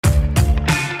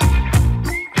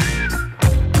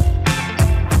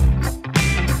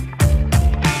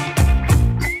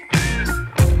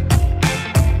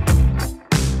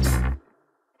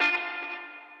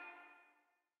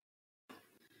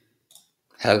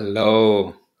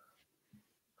Hello.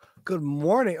 Good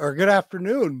morning or good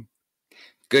afternoon.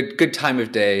 Good time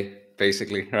of day,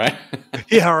 basically, right?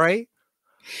 Yeah, right.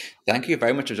 Thank you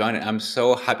very much for joining. I'm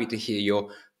so happy to hear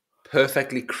your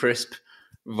perfectly crisp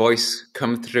voice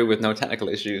come through with no technical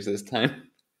issues this time.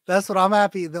 That's what I'm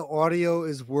happy. The audio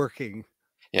is working.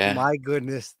 Yeah. My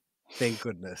goodness. Thank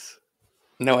goodness.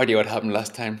 No idea what happened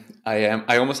last time.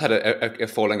 I almost had a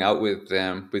falling out with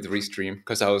Restream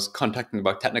because I was contacting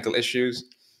about technical issues.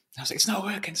 I was like,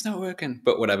 it's not working.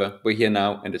 But whatever, we're here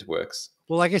now and it works.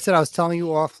 Well, like I said, I was telling you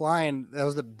offline, that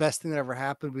was the best thing that ever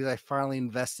happened because I finally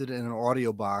invested in an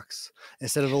audio box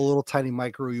instead of a little tiny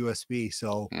micro USB.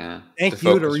 So Yeah, the thank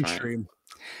you to focus, right? Restream.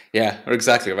 Yeah,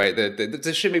 exactly right.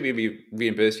 The should maybe be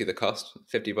reimburse you the cost,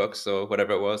 $50 or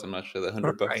whatever it was. I'm not sure, the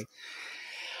 $100. Right.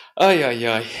 Oh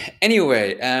yeah.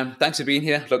 Anyway, thanks for being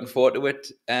here. Looking forward to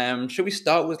it. Should we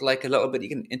start with like a little bit? You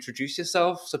can introduce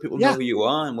yourself so people know Yeah. who you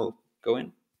are, and we'll go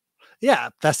in. Yeah,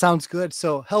 that sounds good.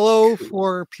 So, hello Cool.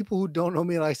 for people who don't know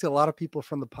me, and I see a lot of people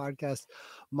from the podcast.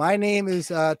 My name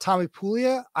is Tommy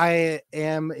Puglia. I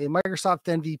am a Microsoft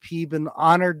MVP, been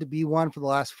honored to be one for the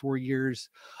last 4 years.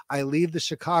 I lead the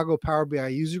Chicago Power BI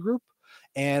user group,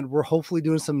 and we're hopefully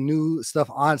doing some new stuff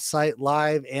on site,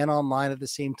 live, and online at the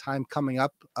same time coming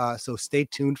up. So, stay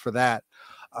tuned for that.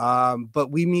 But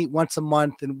we meet once a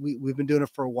month, and we've been doing it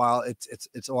for a while.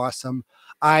 It's awesome.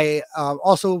 I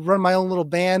also run my own little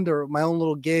band or my own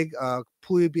little gig,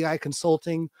 Puglia BI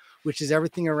Consulting, which is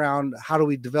everything around how do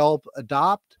we develop,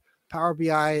 adopt Power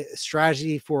BI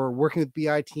strategy for working with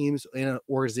BI teams in an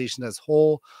organization as a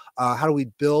whole. How do we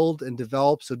build and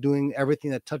develop? So doing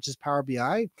everything that touches Power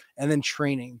BI, and then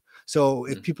training. So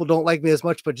if people don't like me as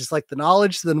much, but just like the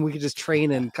knowledge, then we can just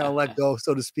train and kind of let go,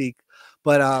 so to speak.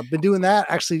 But been doing that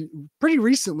actually pretty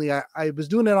recently. I was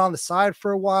doing it on the side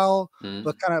for a while,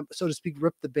 but kind of, so to speak,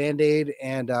 ripped the Band-Aid,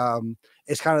 and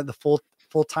it's kind of the full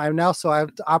time now. So I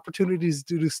have opportunities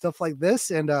to do stuff like this,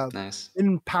 and Nice.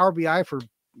 in Power BI for,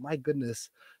 my goodness,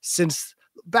 since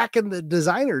back in the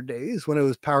designer days when it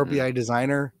was Power BI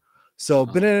Designer. So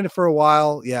been in it for a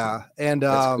while, yeah, and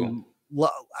That's cool.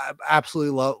 I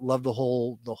absolutely love the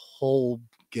whole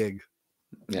gig.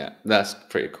 Yeah, that's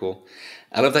pretty cool.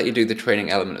 I love that you do the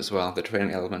training element as well. The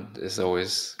training element is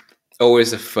always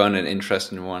a fun and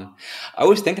interesting one. I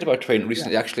was thinking about training Yeah,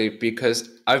 recently actually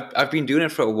because I've been doing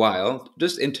it for a while,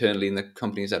 just internally in the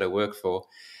companies that I work for,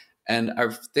 and I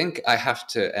think I have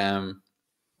to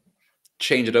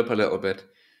change it up a little bit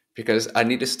because I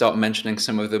need to start mentioning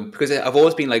some of them because I've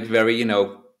always been like very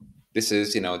this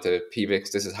is the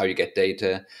PVIX, this is how you get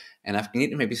data, and I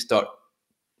need to maybe start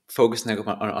focusing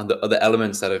on the other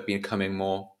elements that have been becoming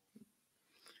more.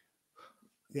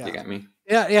 You yeah. get me?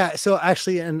 Yeah. So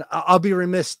actually, and I'll be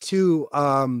remiss too.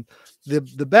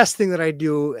 The best thing that I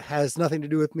do has nothing to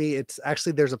do with me. It's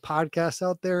actually, there's a podcast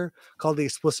out there called the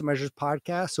Explicit Measures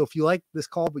Podcast. So if you like this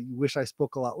call, but you wish I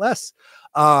spoke a lot less,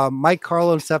 Mike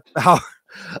Carlo and Seth Bauer.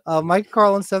 Mike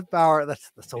Carl and Seth Bauer.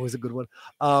 That's always a good one.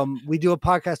 We do a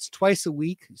podcast twice a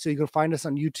week, so you can find us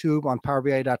on YouTube, on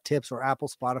PowerBI.tips, or Apple,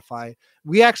 Spotify.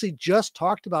 We actually just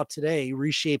talked about today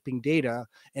reshaping data,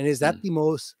 and is that the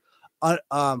most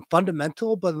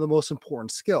fundamental but the most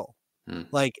important skill,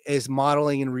 like, is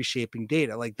modeling and reshaping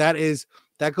data. Like, that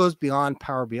goes beyond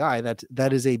Power BI.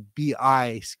 That is a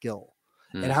BI skill,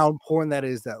 and how important that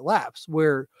is, that lapse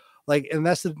where, like, and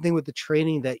that's the thing with the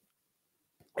training, that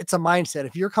it's a mindset.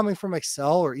 If you're coming from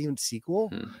Excel or even SQL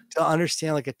to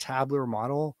understand like a tabular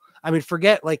model, I mean,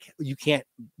 forget, like, you can't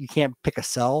pick a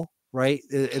cell, right?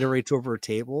 It iterates over a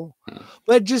table,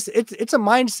 but just it's a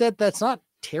mindset that's not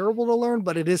terrible to learn,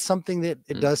 but it is something that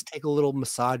it does take a little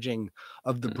massaging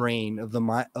of the brain, of the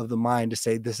mind, to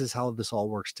say this is how this all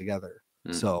works together.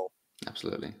 So,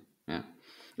 Absolutely. Yeah.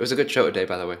 It was a good show today,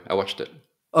 by the way. I watched it.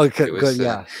 okay, It good, was,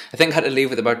 yeah. I think I had to leave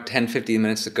with about 10-15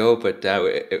 minutes to go, but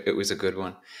it was a good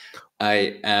one.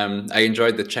 I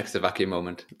enjoyed the Czechoslovakia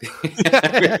moment.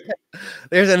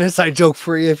 There's an inside joke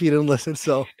for you if you didn't listen.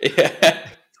 So, Yeah,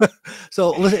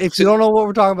 so listen, if you so, don't know what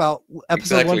we're talking about,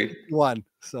 episode exactly. 151.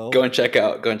 So, Go and check it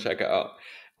out. Go and check it out.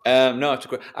 No, it's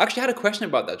great. I actually had a question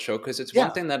about that show because it's one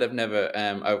yeah. thing that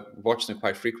I've watched them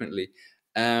quite frequently.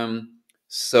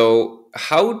 So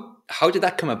how did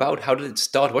that come about? How did it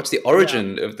start? What's the Yeah.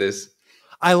 origin of this?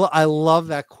 I love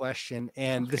that question,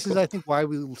 and Okay, this is, I cool. think, why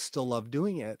we still love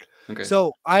doing it. Okay.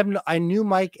 So I knew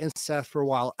Mike and Seth for a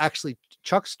while. Actually,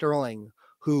 Chuck Sterling,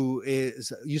 who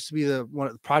used to be the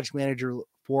project manager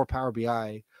for Power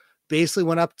BI, basically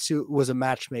was a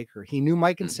matchmaker. He knew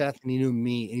Mike and Seth, and he knew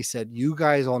me, and he said, "You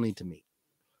guys all need to meet.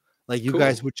 Like, you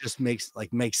guys Cool. would just make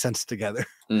sense together."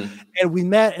 Mm. And we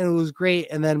met, and it was great.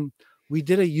 And then we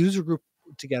did a user group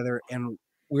together, and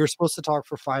we were supposed to talk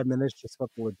for 5 minutes just about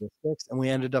the logistics, and we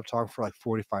ended up talking for like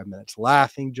 45 minutes,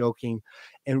 laughing, joking,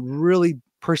 and really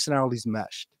personalities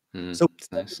meshed. So we It's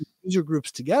set nice. these user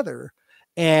groups together,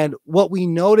 and what we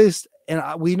noticed, and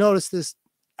we noticed this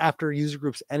after user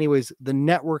groups, anyways, the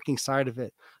networking side of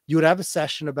it. You would have a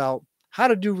session about how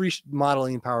to do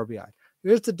modeling in Power BI.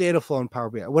 Here's the data flow in Power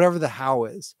BI, whatever the how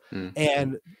is,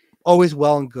 and always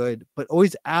well and good, but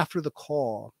always after the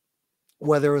call,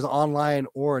 whether it was online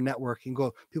or networking,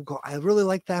 people go, I really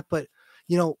like that, but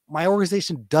my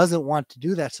organization doesn't want to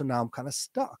do that, so now I'm kind of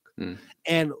stuck.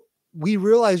 And we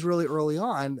realized really early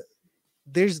on,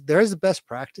 there's the best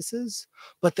practices,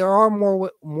 but there are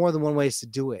more than one ways to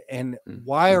do it, and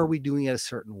why are we doing it a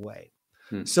certain way?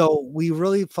 So we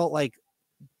really felt like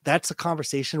that's a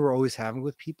conversation we're always having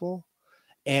with people,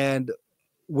 and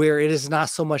where it is not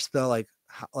so much the like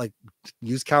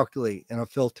use calculate and a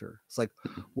filter. It's like,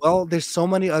 well, there's so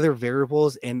many other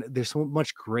variables and there's so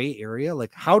much gray area.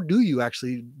 Like, how do you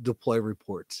actually deploy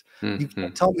reports? You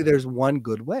can't tell me there's one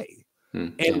good way.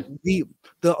 And the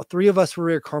three of us were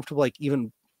very comfortable, like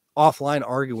even offline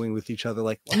arguing with each other.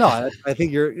 Like, no, I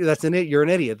think you're an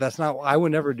idiot. That's not, I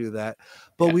would never do that.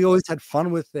 But we always had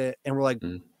fun with it. And we're like,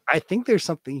 I think there's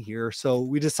something here. So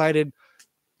we decided,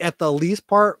 at the least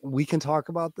part, we can talk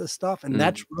about this stuff. And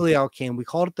that's really how it came. We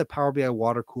called it the Power BI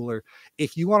water cooler.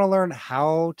 If you want to learn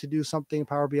how to do something in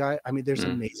Power BI, I mean, there's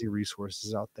amazing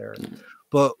resources out there.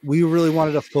 But we really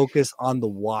wanted to focus on the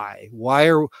why. Why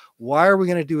are we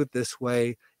going to do it this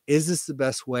way? Is this the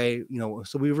best way?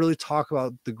 So we really talk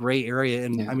about the gray area.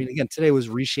 And I mean, again, today was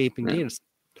reshaping data.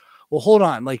 Well, hold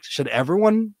on. Like, should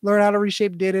everyone learn how to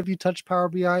reshape data if you touch Power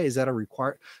BI? Is that a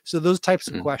require? So those types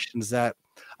of questions that,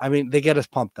 I mean, they get us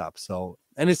pumped up. So,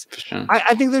 and it's, Sure.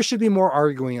 I think there should be more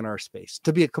arguing in our space,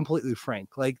 to be completely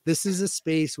frank. Like, this is a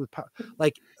space with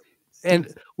like,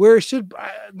 and where it should,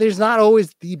 there's not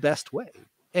always the best way.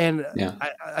 And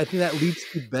I think that leads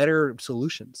to better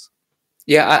solutions.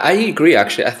 Yeah, I agree.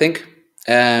 Actually, I think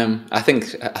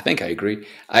I agree.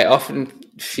 I often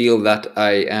feel that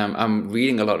I'm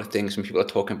reading a lot of things when people are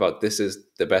talking about this is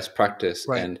the best practice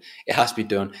and it has to be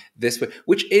done this way,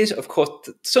 which is, of course,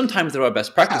 sometimes there are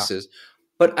best practices,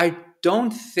 but I don't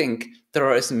think there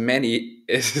are as many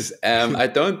as I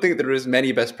don't think there are as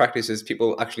many best practices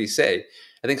people actually say.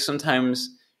 I think sometimes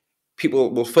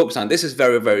people will focus on this is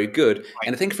very, very good,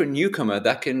 and I think for a newcomer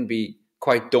that can be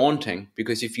quite daunting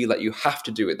because you feel like you have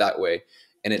to do it that way,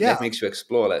 and it makes you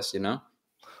explore less,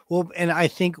 Well, and I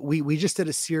think we just did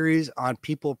a series on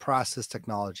people, process,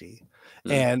 technology,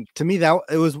 and to me that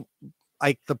it was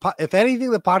like if anything,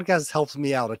 the podcast helps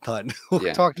me out a ton.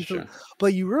 Talking to,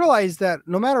 but you realize that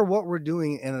no matter what we're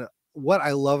doing, and what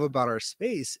I love about our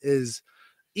space is,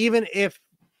 even if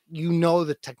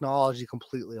the technology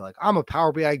completely, like I'm a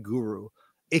Power BI guru,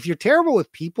 if you're terrible with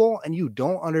people and you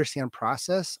don't understand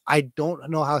process, I don't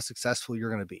know how successful you're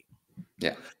going to be.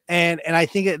 Yeah. And I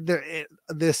think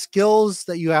the skills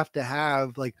that you have to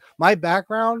have, like my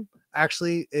background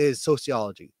actually is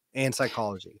sociology and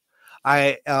psychology.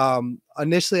 I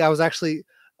initially I was actually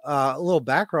a little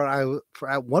background.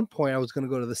 At one point I was going to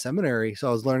go to the seminary, so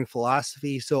I was learning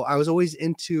philosophy. So I was always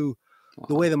into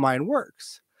the way the mind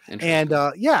works. And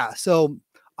so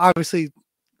obviously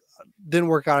didn't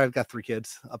work out. I've got 3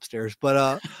 kids upstairs,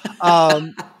 but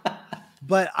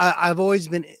but I've always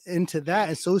been into that,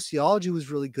 and sociology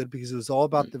was really good because it was all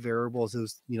about the variables. It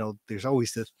was, there's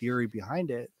always the theory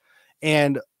behind it.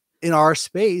 And in our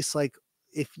space, like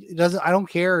if it doesn't, I don't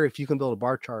care if you can build a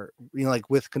bar chart,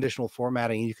 like with conditional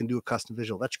formatting, and you can do a custom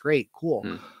visual. That's great.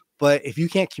 Cool. But if you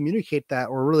can't communicate that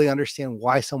or really understand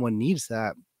why someone needs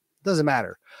that, it doesn't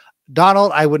matter.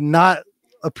 Donald, I would not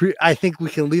I think we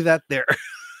can leave that there.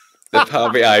 The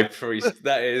Power BI priest.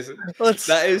 That is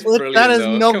brilliant. That is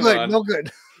no Come good. on. No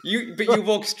good. But you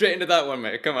walked straight into that one,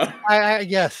 mate. Come on. I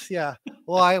guess, yeah.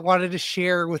 Well, I wanted to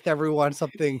share with everyone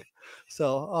something.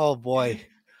 So, oh boy,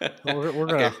 we're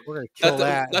gonna kill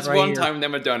that. That's right one here. time.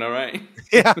 Then we're done. All right.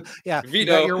 Yeah. Veto.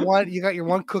 You got your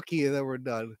one cookie, and then we're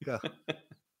done.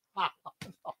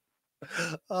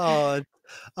 No,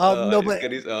 but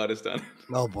get his artist done.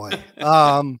 Oh boy.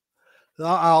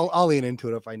 I'll lean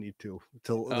into it if I need to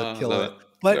kill it.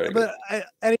 But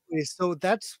anyway, so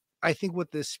that's, I think,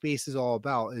 what this space is all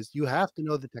about. Is you have to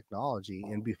know the technology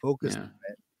and be focused on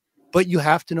it, but you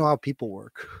have to know how people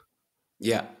work.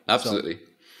 Yeah, absolutely.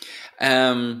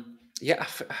 I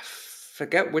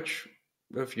forget which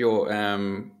of your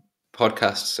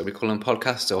podcasts, are we calling them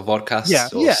podcasts or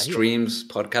vodcasts or streams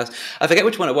podcasts? I forget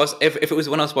which one it was, if it was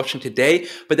the one I was watching today,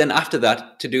 but then after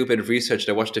that, to do a bit of research,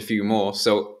 I watched a few more,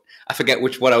 so I forget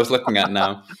what I was looking at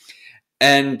now.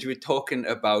 And you were talking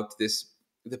about this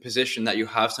the position that you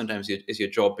have sometimes is your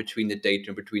job between the data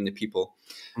and between the people.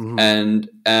 Mhm. And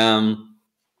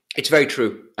it's very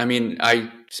true. I mean,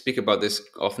 I speak about this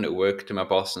often at work to my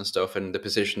boss and stuff, and the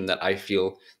position that I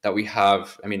feel that we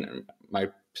have. I mean, my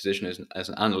position as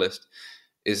an analyst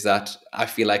is that I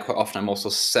feel like quite often I'm also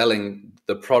selling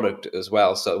the product as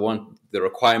well. So I want the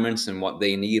requirements and what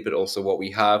they need, but also what we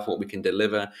have, what we can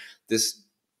deliver. This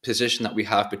position that we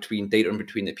have between data and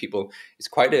between the people is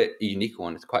quite a unique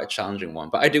one. It's quite a challenging one,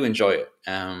 but I do enjoy it.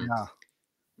 Yeah.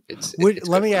 It's Let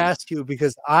good me fun. ask you,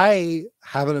 because I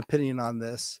have an opinion on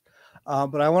this,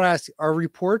 but I want to ask: are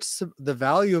reports, the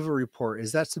value of a report,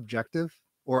 is that subjective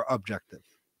or objective?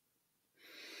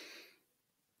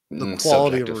 The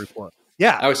quality of a Subjective. report,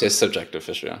 yeah, I would say subjective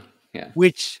for sure. Yeah.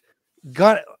 which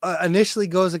got initially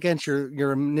goes against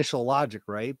your initial logic,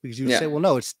 right? Because you Yeah. say, well,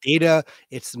 no, it's data,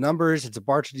 it's numbers, it's a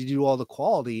bar. Did you do all the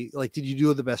quality? Like, did you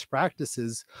do the best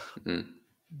practices? Mm.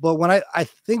 But I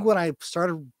think when I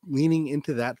started leaning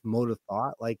into that mode of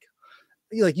thought, like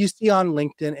you see on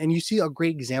LinkedIn, and you see a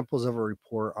great examples of a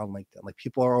report on LinkedIn. Like,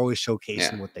 people are always showcasing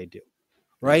Yeah. what they do, Yeah.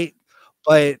 right?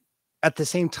 But at the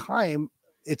same time,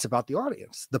 it's about the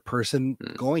audience, the person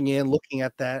Mm. going in, looking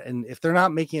at that, and if they're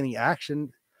not making any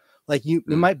action, like it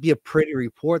Mm. might be a pretty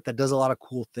report that does a lot of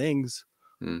cool things,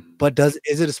 Mm. but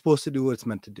is it supposed to do what it's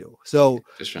meant to do? So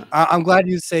For sure. I'm glad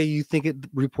you say you think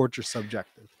reports are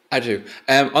subjective. I do.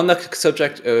 On the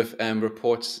subject of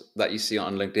reports that you see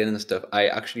on LinkedIn and stuff, I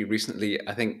actually recently,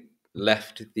 I think,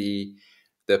 left the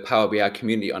Power BI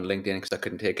community on LinkedIn because I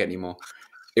couldn't take it anymore.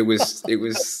 It was it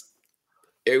was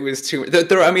it was too.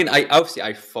 I mean, I obviously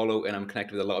I follow and I'm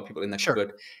connected with a lot of people in there, Sure.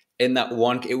 but in that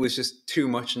one, it was just too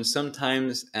much. And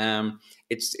sometimes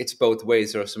it's both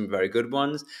ways. There are some very good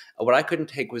ones. What I couldn't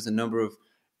take was the number of,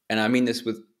 and I mean this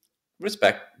with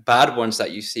respect, bad ones that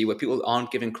you see where people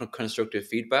aren't giving constructive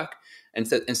feedback.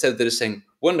 Instead they're just saying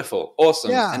wonderful,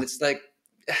 awesome, Yeah. and it's like,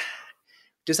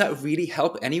 does that really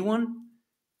help anyone?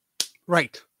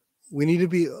 Right. We need to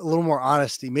be a little more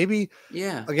honesty. Maybe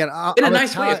Yeah, again, in a I'm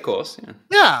nice way, of Italian. course. Yeah.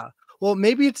 Yeah. Well,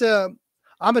 maybe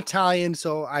I'm Italian,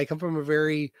 so I come from a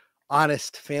very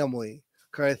honest family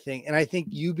kind of thing. And I think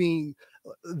you being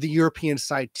the European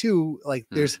side too, like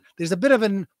Hmm. there's a bit of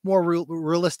a more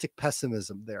realistic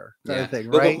pessimism there kind of Yeah. thing,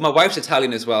 Well, right? my wife's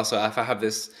Italian as well, so I have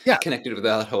this Yeah. connected with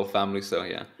that whole family. So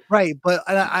yeah. Right. But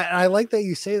I like that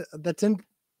you say that's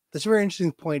a very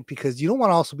interesting point, because you don't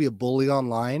want to also be a bully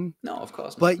online, No, of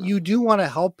course not. but No. you do want to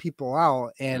help people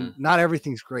out, and Mm. not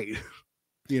everything's great,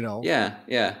 you know? Yeah,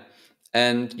 yeah.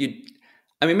 And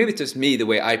I mean, maybe it's just me, the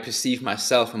way I perceive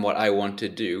myself and what I want to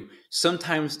do.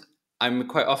 Sometimes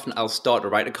quite often I'll start to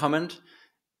write a comment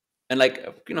and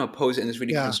pose it in this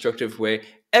really Yeah. constructive way.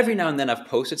 Every now and then I've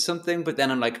posted something, but then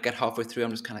I'm like, I get halfway through,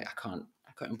 I'm just kind of like,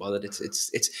 I can't be bothered.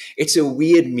 It's a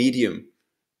weird medium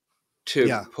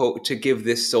Yeah. to give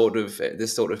this sort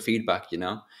of feedback, you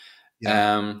know.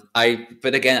 Yeah.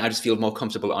 But again, I just feel more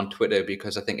comfortable on Twitter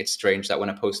because I think it's strange that when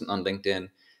I post it on LinkedIn,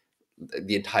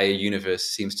 the entire universe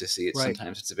seems to see it. Right.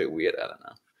 Sometimes it's a bit weird. I don't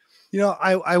know.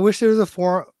 I wish there was a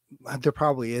forum. There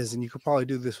probably is, and you could probably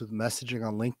do this with messaging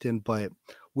on LinkedIn. But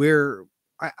where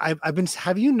I've been,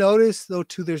 have you noticed though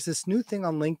too? There's this new thing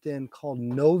on LinkedIn called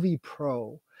Novi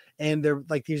Pro, and they're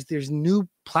like there's new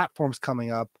platforms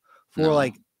coming up for No.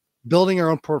 like building your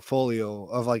own portfolio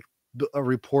of like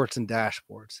reports and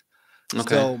dashboards.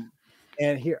 Okay. So,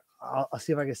 and here I'll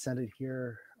see if I can send it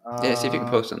here. Yeah. See if you can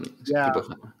post them. So Yeah,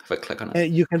 people, if I click on it.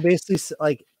 and you can basically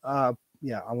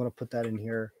yeah, I'm gonna put that in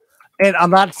here. And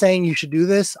I'm not saying you should do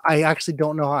this. I actually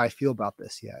don't know how I feel about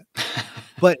this yet.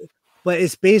 But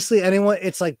it's basically anyone.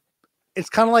 It's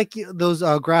kind of like those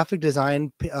graphic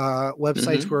design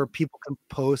websites Hmm. where people can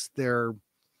post their,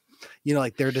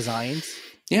 like their designs.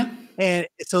 Yeah. And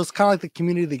so it's kind of like the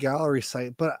community, the gallery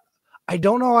site. But I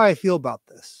don't know how I feel about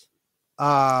this.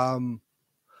 Um,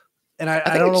 and I I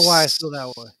think don't know why I it's. feel that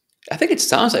way. I think it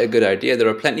sounds like a good idea. There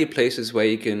are plenty of places where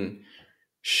you can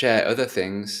share other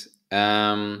things.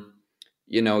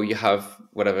 You have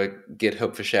whatever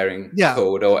GitHub for sharing Yeah,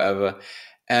 code or whatever.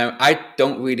 I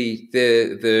don't really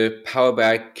the Power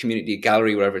BI community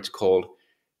gallery, whatever it's called,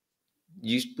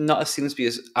 not seems to be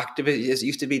as active as it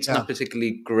used to be. It's yeah, not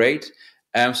particularly great.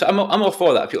 So I'm all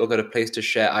for that. People have got a place to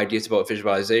share ideas about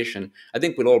visualization. I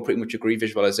think we'll all pretty much agree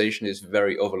visualization is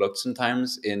very overlooked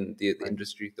sometimes in the right,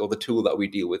 industry, or the tool that we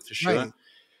deal with for sure. right.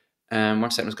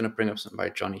 1 second, I was going to bring up something by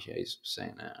Johnny here. He's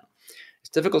saying it's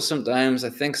difficult sometimes. I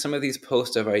think some of these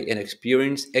posts are very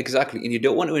inexperienced. Exactly. And you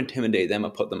don't want to intimidate them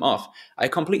or put them off. I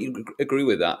completely agree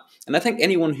with that. And I think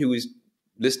anyone who is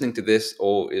listening to this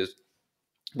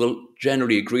will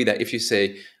generally agree that if you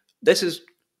say, this is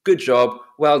good job,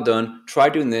 well done, try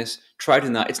doing this, try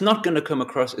doing that. It's not going to come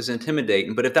across as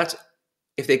intimidating, but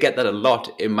if they get that a lot,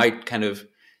 it might kind of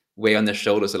weigh on their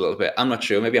shoulders a little bit. I'm not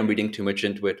sure. Maybe I'm reading too much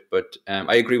into it, but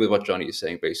I agree with what Johnny is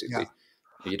saying. Yeah. Basically,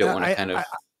 you don't And want to kind of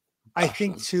I bash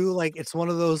think them. too, like it's one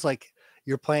of those like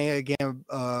you're playing a game,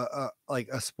 like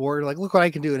a sport. Like, look what I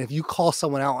can do. And if you call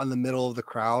someone out in the middle of the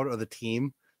crowd or the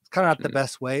team, it's kind of not the Mm,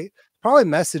 best way. Probably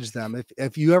message them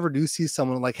if you ever do see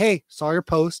someone like, hey, saw your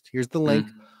post. Here's the mm, link.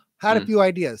 Had a mm, few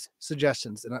ideas,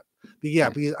 suggestions, and but yeah, yeah,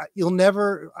 because you'll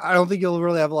never. I don't think you'll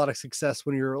really have a lot of success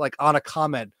when you're like on a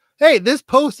comment. Hey, this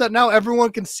post that now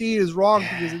everyone can see is wrong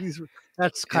because of these.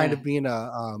 That's kind yeah. of being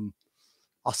a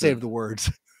I'll save Mm. the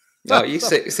words. No, you So,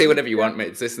 say whatever you yeah, want, mate.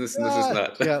 It's this and yeah,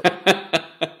 that.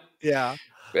 yeah.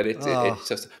 But Oh, it's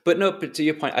just, but no, but to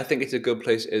your point, I think it's a good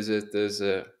place. There's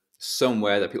a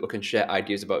somewhere that people can share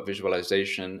ideas about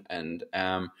visualization and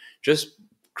just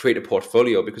create a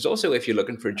portfolio. Because also, if you're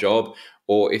looking for a job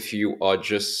or if you are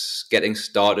just getting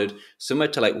started, somewhere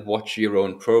to like watch your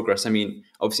own progress. I mean,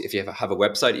 obviously, if you have a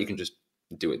website, you can just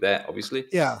do it there, obviously.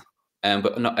 yeah.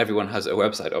 But not everyone has a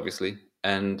website, obviously.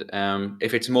 And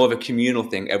if it's more of a communal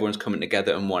thing, everyone's coming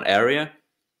together in one area.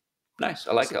 Nice,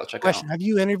 I like So, it. I'll check it question: out. have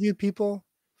you interviewed people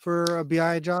for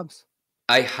BI jobs?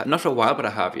 Not for a while, but I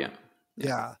have. Yeah, yeah.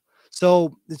 Yeah.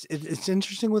 So it's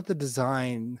interesting with the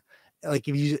design. Like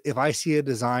if I see a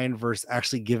design versus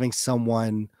actually giving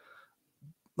someone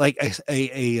like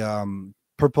a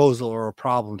proposal or a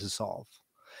problem to solve,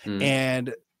 Mm,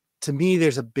 and to me,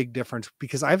 there's a big difference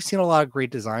because I've seen a lot of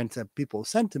great designs that people have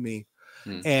sent to me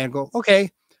mm, and go,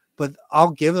 okay, but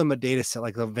I'll give them a data set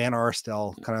like the Van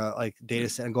Arstel kind of like data mm,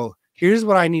 set and go, here's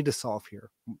what I need to solve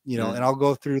here, and mm, I'll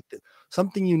go through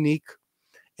something unique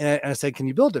and I say, can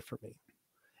you build it for me?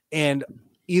 And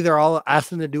either I'll ask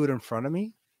them to do it in front of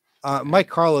me. okay. Mike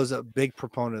Carlo's a big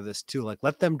proponent of this too. Like,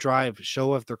 let them drive,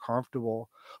 show if they're comfortable.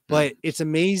 Mm, But it's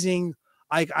amazing.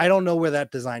 I don't know where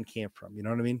that design came from. You know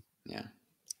what I mean? yeah.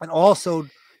 And also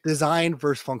design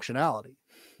versus functionality,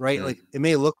 right? Mm. Like it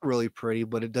may look really pretty,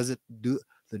 but it doesn't do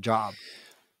the job.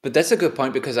 But that's a good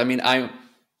point because I mean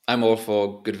I'm all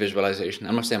for good visualization.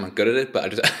 I'm not saying I'm good at it, but I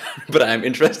just but I'm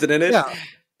interested in it. Yeah,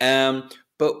 Um,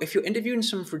 but if you're interviewing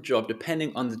someone for a job,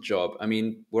 depending on the job, I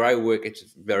mean, where I work, it's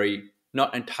very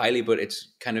not entirely, but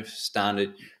it's kind of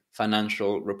standard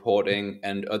financial reporting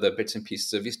and other bits and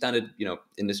pieces of your standard,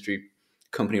 industry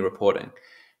company reporting.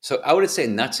 So I would say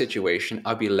in that situation,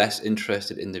 I'd be less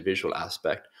interested in the visual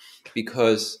aspect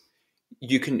because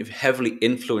you can heavily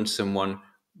influence someone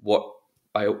what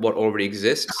by what already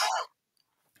exists.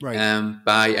 right.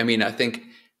 I mean, I think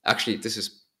actually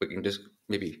we can just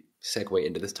maybe segue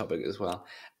into this topic as well.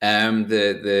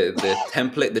 The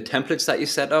templates that you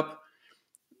set up.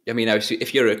 I mean, obviously,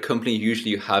 if you're a company,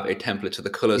 usually you have a template, so the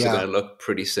colors are Yeah, going to look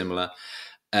pretty similar.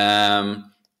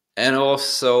 Um, and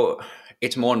also,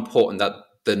 it's more important that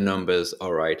the numbers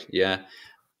are right. Yeah,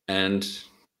 and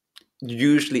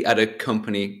usually at a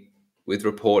company with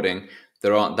reporting,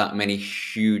 there aren't that many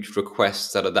huge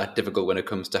requests that are that difficult when it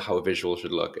comes to how a visual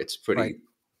should look. It's right. pretty,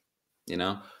 you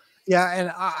know. Yeah,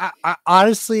 and I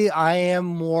honestly, I am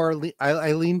more.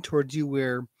 I lean towards you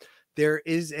where there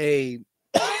is a,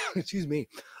 excuse me,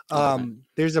 Okay.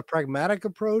 there's a pragmatic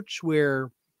approach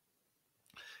where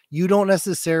you don't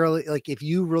necessarily like if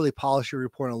you really polish your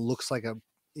report and it looks like a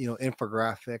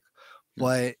infographic, Mm,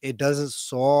 but it doesn't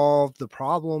solve the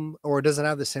problem or it doesn't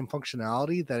have the same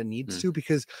functionality that it needs mm, to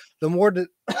because the more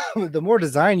the more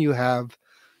design you have,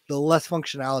 the less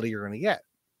functionality you're going to get.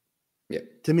 yeah.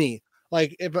 To me,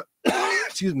 like if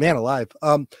excuse me, man alive,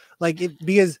 like it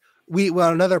because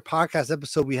another podcast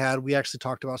episode we actually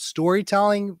talked about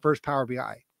storytelling versus Power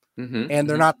BI, Mm-hmm, and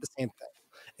they're mm-hmm, not the same thing.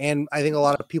 And I think a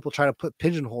lot of people try to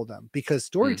pigeonhole them because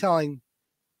mm, storytelling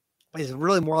is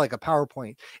really more like a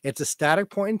PowerPoint. It's a static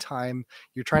point in time.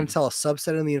 You're trying to mm, tell a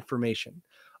subset of the information.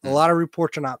 A mm, lot of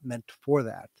reports are not meant for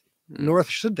that, mm. nor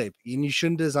should they be. And you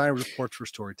shouldn't design reports for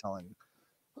storytelling.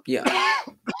 Yeah.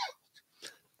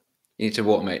 You need to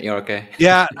walk, mate. You're okay.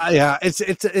 Yeah, yeah. It's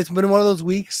been one of those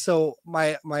weeks. So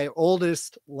my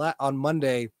oldest on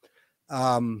Monday,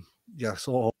 yeah.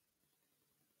 So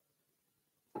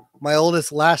my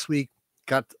oldest last week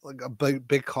got like a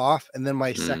big cough, and then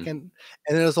my Mm. second,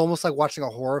 and then it was almost like watching a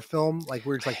horror film, like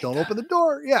where it's like, "Don't open the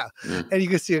door," yeah, Mm, and you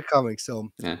can see it coming. So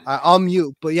yeah. I'll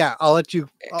mute, but yeah, I'll let you.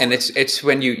 And it's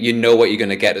when you know what you're going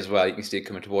to get as well. You can see it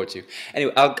coming towards you.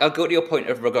 Anyway, I'll go to your point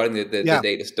of regarding the Yeah,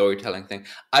 data storytelling thing.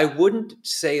 I wouldn't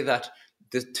say that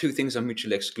the two things are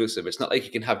mutually exclusive. It's not like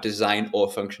you can have design or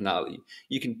functionality.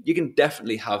 You can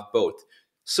definitely have both.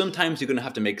 Sometimes you're going to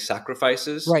have to make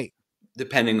sacrifices right.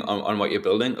 depending on what you're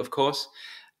building, of course.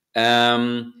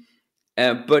 Um,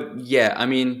 but yeah, I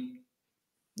mean,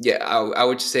 Yeah, I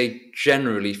would say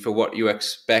generally for what you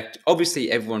expect. Obviously,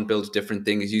 everyone builds different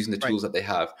things using the Right. tools that they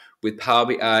have. With Power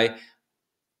BI,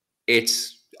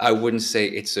 I wouldn't say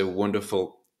it's a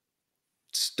wonderful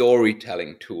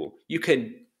storytelling tool. You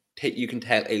can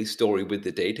tell a story with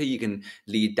the data. You can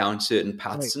lead down certain Right.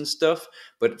 paths and stuff.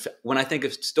 But when I think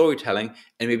of storytelling,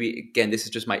 and maybe again, this is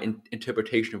just my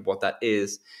interpretation of what that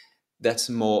is. That's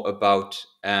more about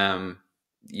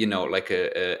like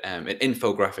an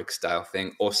infographic style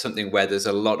thing, or something where there's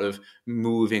a lot of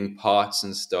moving parts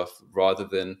and stuff, rather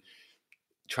than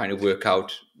trying to work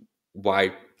out why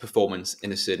performance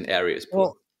in a certain area is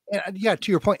poor. Well, yeah,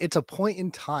 to your point, it's a point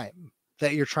in time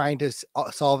that you're trying to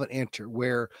solve an answer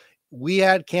where we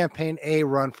had campaign A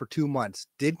run for 2 months.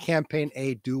 Did campaign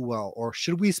A do well, or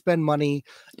should we spend money,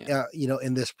 Yeah.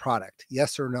 in this product?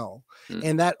 Yes or no? Mm.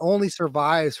 And that only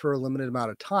survives for a limited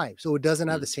amount of time, so it doesn't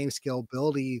have the Mm. same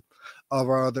scalability of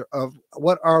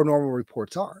what our normal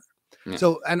reports are. Yeah.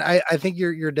 So, and I think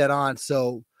you're dead on.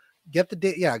 So, get the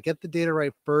data, yeah, get the data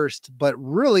right first, but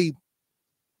really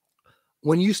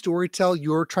when you storytell,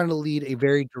 you're trying to lead a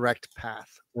very direct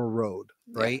path or road,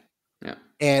 Yeah. right? Yeah.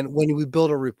 And when we build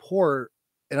a report,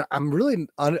 and I'm really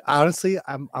honestly,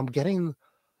 I'm getting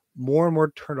more and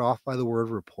more turned off by the word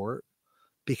report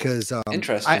because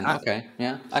Interesting. Okay.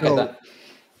 Yeah, I get so that.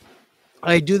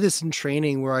 I do this in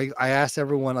training where I ask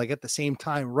everyone like at the same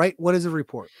time, right? What is a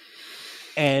report?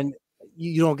 And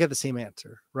you don't get the same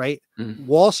answer, right? Mm.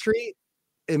 Wall Street,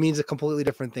 it means a completely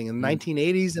different thing. In the Mm.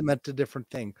 1980s, it meant a different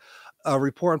thing. A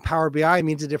report in Power BI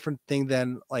means a different thing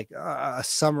than like a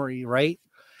summary, right?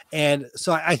 And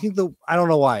so I think I don't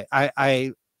know why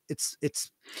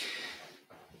it's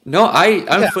No, I'm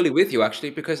yeah, fully with you actually,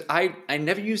 because I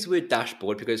never use the word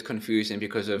dashboard because it's confusing,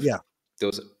 because of yeah,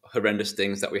 those horrendous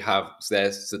things that we have there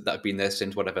that have been there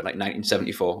since whatever, like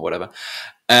 1974 or whatever.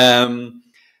 Um,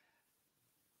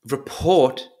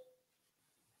 report,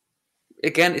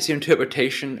 again, it's your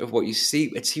interpretation of what you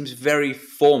see. It seems very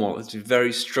formal. It's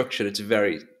very structured. It's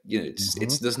very,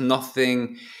 mhm. there's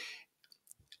nothing.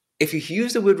 If you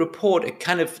use the word report, it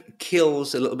kind of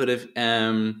kills a little bit of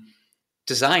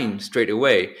design straight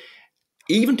away,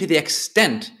 even to the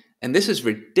extent, and this is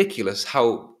ridiculous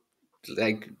how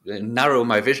like narrow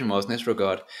my vision was in this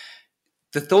regard.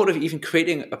 The thought of even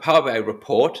creating a Power BI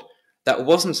report that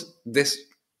wasn't this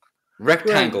Right,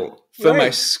 rectangle for my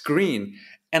right, screen.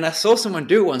 And I saw someone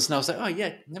do it once, and I was like, "Oh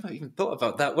yeah, never even thought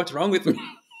about that. What's wrong with me?"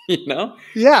 you know.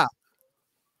 yeah. Of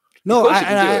No, course, you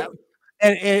can do it.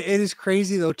 and it is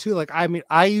crazy though too. Like I mean,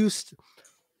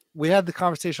 we had the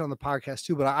conversation on the podcast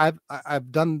too, but I've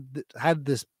had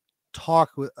this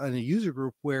talk with in a user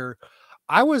group where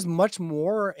I was much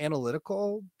more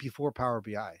analytical before Power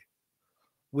BI. Okay.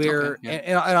 Where Yeah.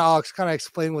 and I'll kind of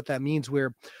explain what that means.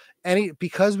 Where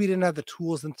because we didn't have the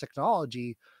tools and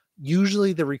technology,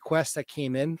 usually the request that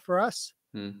came in for us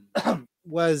Hmm.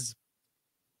 was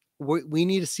we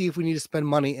need to see if we need to spend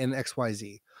money in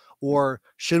XYZ, or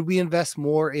should we invest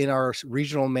more in our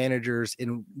regional managers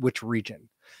in which region?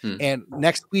 Hmm. And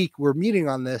next week we're meeting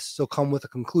on this, so come with a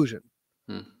conclusion.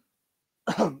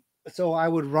 Hmm. So I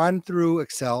would run through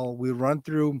Excel, we would run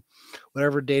through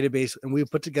whatever database, and we would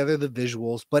put together the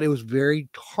visuals, but it was very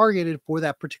targeted for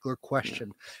that particular Yeah.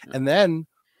 question. Yeah. And then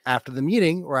after the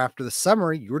meeting or after the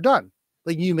summary, you were done.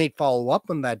 Like you may follow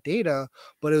up on that data,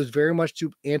 but it was very much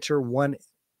to answer one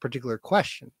particular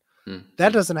question. Hmm. That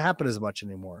Hmm. doesn't happen as much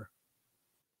anymore.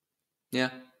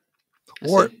 Yeah. I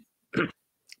Or see.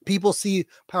 people see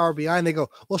Power BI and they go,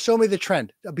 "Well, show me the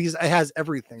trend," because it has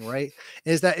everything, right?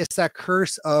 Is that it's that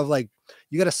curse of like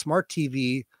you got a smart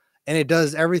TV and it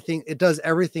does everything. It does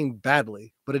everything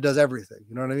badly, but it does everything.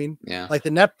 You know what I mean? Yeah. Like the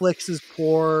Netflix is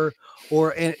poor,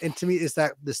 or and to me, it's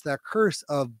that curse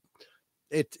of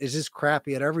it's just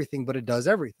crappy at everything, but it does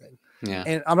everything. Yeah.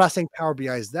 And I'm not saying Power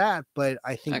BI is that, but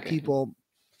I I think get you. people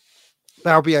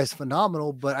Power BI is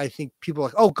phenomenal, but I think people are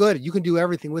like, oh, good, you can do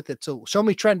everything with it. So show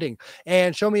me trending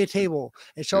and show me a table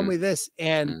and show Hmm. me this.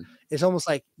 And Hmm. it's almost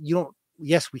like you don't,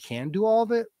 yes, we can do all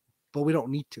of it, but we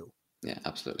don't need to. Yeah.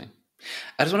 Absolutely.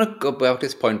 I just want to go back to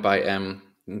this point by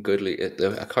Goodly.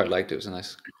 I quite liked it. It was a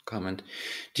nice comment.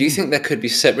 Do you Mm. think there could be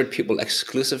separate people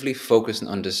exclusively focusing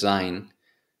on design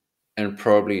and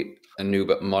probably a new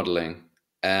but modeling?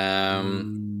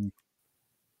 Um, Mm,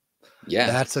 yeah,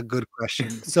 that's a good question.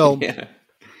 So, yeah,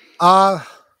 uh,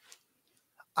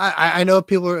 I know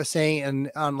people are saying,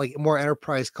 and on like more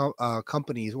enterprise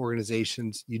companies,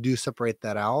 organizations, you do separate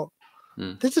that out.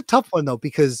 mm, That's a tough one though,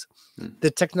 because mm,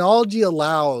 the technology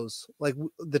allows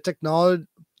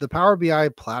the Power BI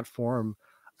platform,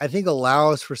 I think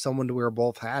allows for someone to wear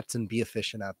both hats and be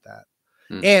efficient at that.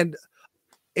 mm, And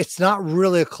it's not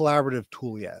really a collaborative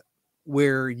tool yet,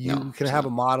 where No, you can it's have a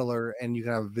not. modeler and you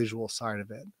can have a visual side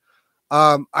of it.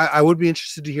 I would be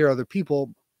interested to hear other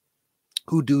people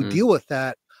who do Mm, deal with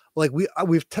that. Like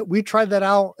we tried that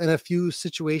out in a few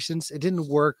situations. It didn't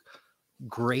work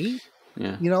great,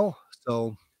 yeah.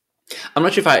 So I'm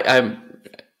not sure if I'm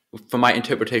for my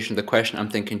interpretation of the question, I'm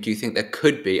thinking, do you think there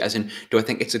could be, as in, do I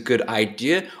think it's a good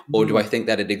idea, or do I mhm, think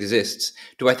that it exists?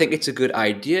 Do I think it's a good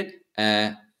idea?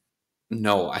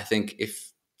 No, I think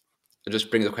if I'll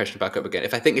just bring the question back up again.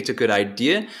 If I think it's a good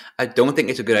idea, I don't think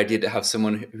it's a good idea to have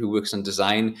someone who works on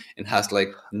design and has like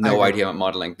I no agree. idea about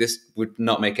modeling. This would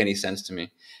not make any sense to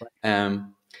me. Right.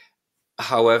 Um,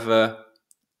 However,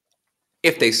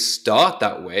 if they start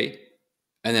that way,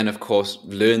 and then of course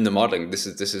learn the modeling, this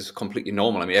is completely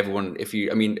normal. I mean, everyone, if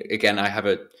you, I mean, again, I have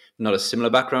a not a similar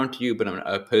background to you, but I'm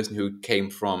a person who came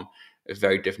from a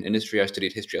very different industry. I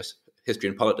studied history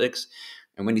and politics,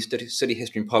 and when you study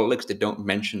history and politics, they don't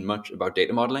mention much about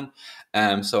data modeling.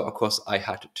 So of course I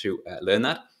had to learn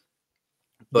that.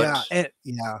 But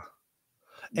Yeah,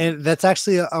 and that's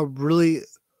actually a really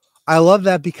I love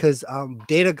that because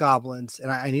data goblins,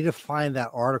 and I need to find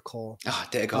that article.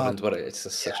 data Um, goblins, what it's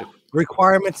just yeah, such a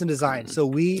requirements and design.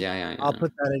 So yeah, yeah, I'll yeah.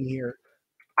 put that in here.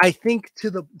 I think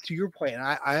to your point, and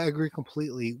I agree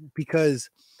completely, because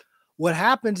what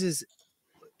happens is,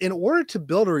 in order to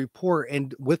build a report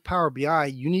and with Power BI,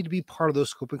 you need to be part of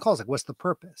those scoping calls. Like, what's the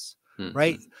purpose,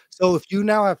 right? Mm-hmm. So if you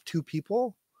now have two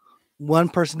people, one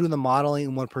person doing the modeling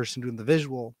and one person doing the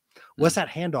visual, what's Mm, that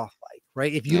handoff like,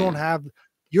 right? If you yeah, don't yeah. have,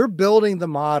 you're building the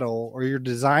model or you're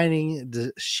designing,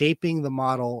 shaping the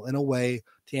model in a way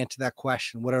to answer that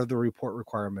question, whatever the report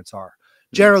requirements are.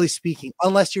 Mm, Generally speaking,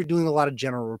 unless you're doing a lot of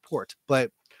general reports,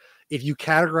 but if you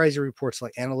categorize your reports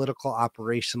like analytical,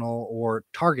 operational, or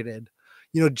targeted,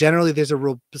 generally there's a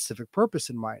real specific purpose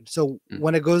in mind. So mm,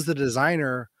 when it goes to the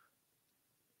designer,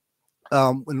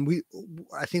 when we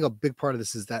I think a big part of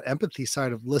this is that empathy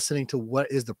side of listening to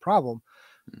what is the problem.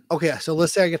 mm, Okay, so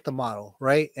let's say I get the model,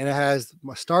 right? And it has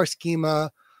my star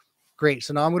schema. Great.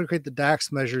 So now I'm going to create the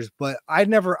DAX measures, but I've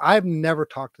never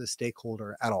talked to the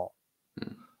stakeholder at all.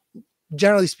 mm,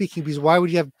 Generally speaking, because why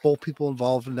would you have both people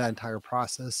involved in that entire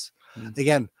process? mm,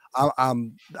 Again, I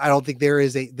don't think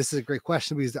this is a great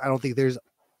question, because I don't think there's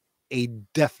a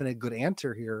definite good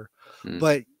answer here. mm.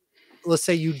 But let's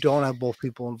say you don't have both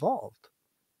people involved,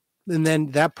 and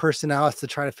then that person now has to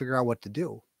try to figure out what to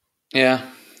do. Yeah.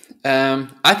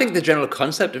 I think the general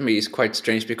concept of me is quite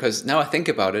strange because now I think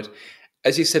about it,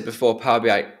 as you said before, Power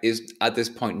BI is at this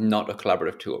point not a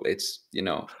collaborative tool. It's,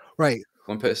 Right,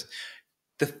 one person.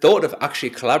 The thought of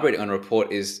actually collaborating on a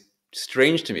report is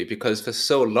strange to me because for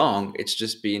so long it's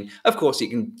just been, of course, you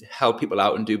can help people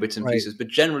out and do bits and right. pieces, but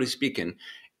generally speaking,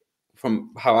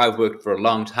 from how I've worked for a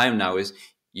long time now, is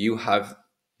you have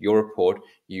your report,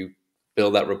 you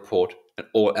build that report and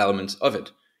all elements of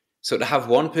it. So to have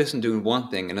one person doing one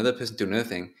thing, another person doing another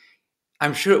thing,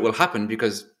 I'm sure it will happen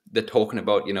because they're talking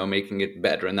about making it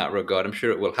better in that regard. I'm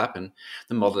sure it will happen.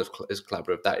 The model is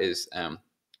collaborative.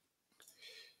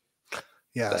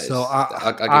 Yeah. That So, is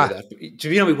I'll give it that.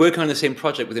 Do we work on the same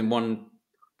project within one?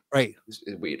 right. Is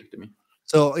weird to me.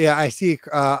 So yeah, I see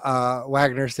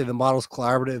Wagner say the model's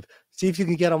collaborative. See if you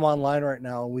can get them online right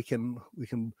now. We can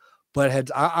butt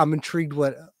heads. I'm intrigued.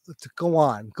 Go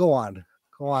on,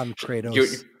 You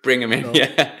Kratos. bring him in, So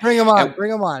yeah. bring them on, Um,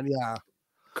 bring them on. Yeah,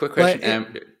 Quick but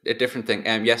question. A different thing.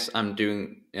 Yes, I'm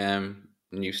doing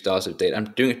new Stars of Data. I'm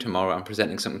doing it tomorrow. I'm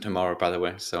presenting something tomorrow, by the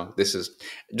way. So this is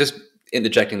just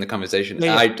interjecting the conversation.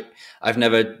 yeah, I've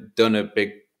never done a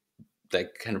big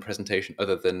like kind of presentation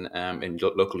other than in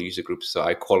local user groups. So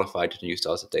I qualified to new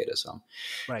Stars of Data. So I'm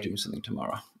right. doing something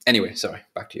tomorrow. Anyway, sorry.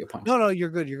 Back to your point. No, you're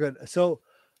good. You're good. So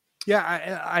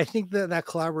yeah, I think that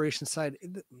collaboration side.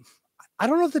 I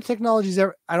don't know if the technology's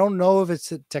ever. I don't know if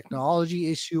it's a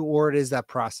technology issue or it is that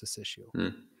process issue.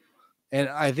 Mm, And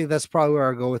I think that's probably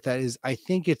where I go with that. Is I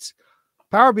think it's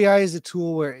Power BI is a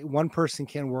tool where one person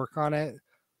can work on it,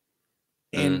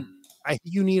 and mm, I think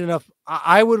you need enough.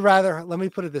 I would rather, let me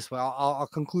put it this way. I'll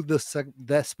conclude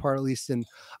this part at least, and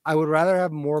I would rather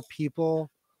have more people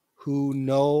who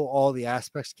know all the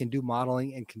aspects, can do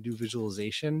modeling and can do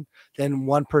visualization, than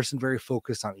one person very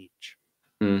focused on each.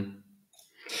 mm.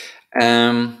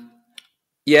 Um,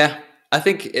 yeah, I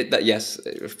think that yes,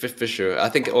 for sure. I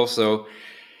think also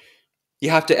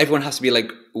everyone has to be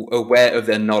like aware of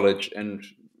their knowledge and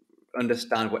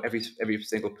understand what every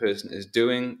single person is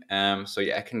doing. So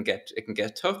yeah, it can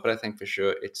get tough, but I think for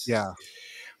sure Yeah.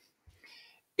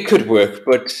 it could work.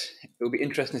 But it will be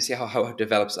interesting to see how it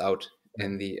develops out Right.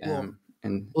 in the Well,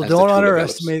 in well, as the don't tool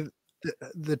develops. underestimate.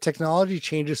 the technology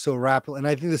changes so rapidly, and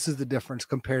I think this is the difference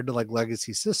compared to like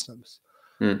legacy systems.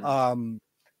 Mm, Um,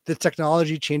 the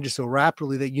technology changes so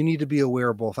rapidly that you need to be aware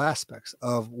of both aspects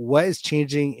of what is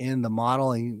changing in the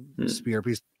modeling mm, sphere,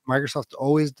 because Microsoft's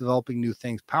always developing new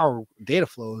things, power data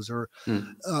flows, or mm,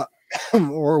 uh,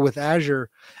 or with Azure.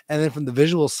 And then from the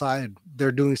visual side,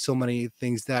 they're doing so many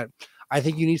things that I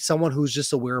think you need someone who's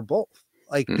just aware of both.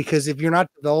 Like, mm, because if you're not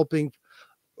developing,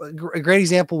 a great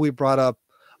example we brought up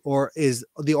or is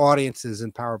the audiences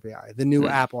in Power BI, the new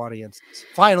mm, app audiences.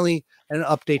 Finally, an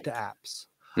update to apps.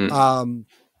 mm, Um,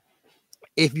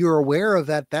 if you're aware of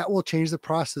that, that will change the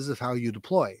process of how you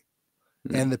deploy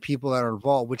mm. and the people that are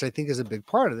involved, which I think is a big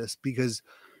part of this, because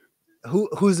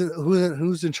who's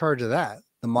in charge of that?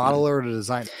 The Mm. modeler or the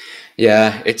designer?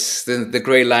 Yeah, it's the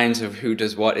gray lines of who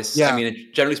does what. It's, I Yeah, mean,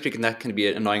 generally speaking, that can be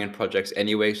annoying in projects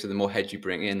anyway. So the more heads you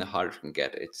bring in, the harder it can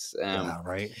get. yeah,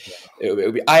 right.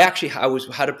 Yeah. I actually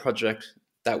had a project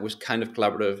that was kind of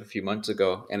collaborative a few months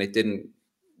ago, and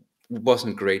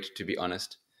wasn't great, to be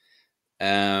honest.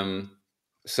 Um,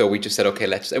 so we just said, okay,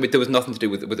 let's. I mean, there was nothing to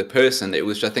do with the person. It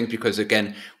was, I think, because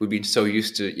again, we've been so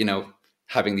used to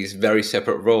having these very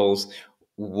separate roles.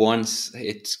 Once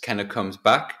it kind of comes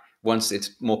back, once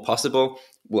it's more possible,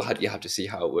 you have to see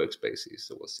how it works, basically.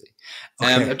 So we'll see.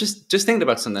 Okay. I'm just thinking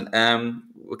about something.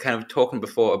 We're kind of talking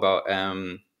before about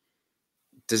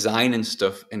design and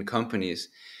stuff in companies.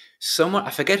 Someone, I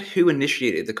forget who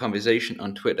initiated the conversation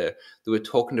on Twitter. They were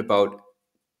talking about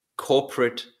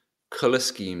corporate color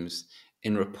schemes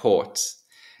in reports,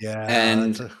 Yeah,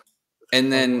 and a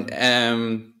and fun then one.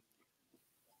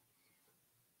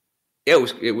 yeah,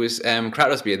 it was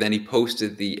Kratos. Then he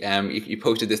posted he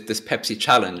posted this Pepsi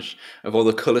challenge of all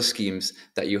the color schemes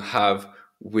that you have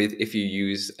with if you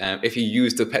use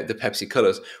the Pepsi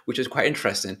colors, which is quite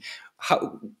interesting.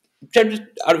 How, just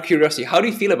out of curiosity, how do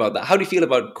you feel about that? How do you feel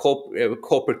about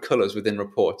corporate colors within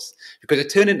reports? Because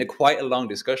it turned into quite a long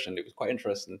discussion. It was quite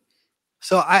interesting.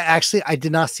 So I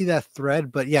did not see that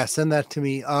thread, but yeah, send that to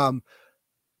me.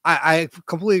 I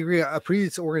completely agree. A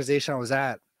previous organization I was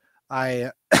at,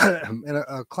 I and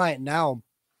a client now,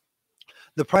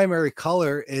 the primary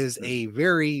color is a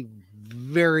very,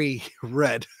 very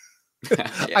red.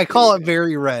 Yeah, I very call it red.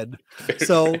 very red. Very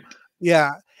So red.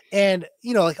 yeah. And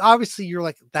like obviously you're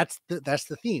like, that's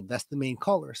the theme, that's the main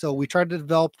color. So we tried to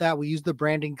develop that. We used the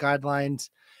branding guidelines,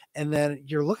 and then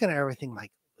you're looking at everything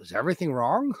like, is everything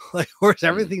wrong? Like, or is Mm,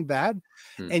 everything bad?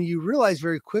 mm, And you realize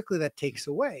very quickly that takes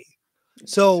away. it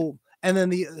does. So, and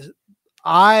then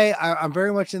I'm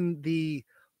very much in the,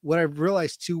 what I've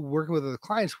realized too, working with other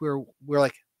clients, where we're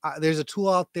like, there's a tool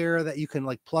out there that you can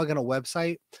like plug in a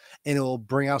website, and it will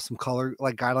bring out some color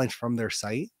like guidelines from their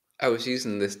site. I was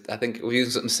using this. I think we're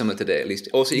using something similar today, at least.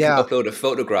 Also, you can Yeah. upload a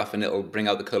photograph and it'll bring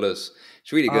out the colors.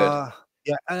 It's really good. Uh,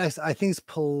 yeah. And I think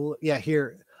it's yeah,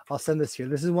 here, I'll send this here.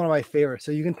 This is one of my favorites.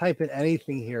 So you can type in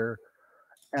anything here.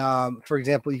 For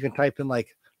example, you can type in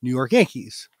like New York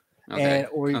Yankees, Okay.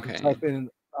 or you can Okay. type in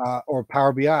or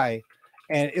Power BI,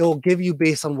 and it'll give you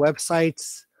based on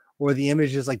websites or the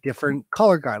images like different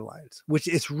color guidelines, which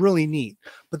is really neat.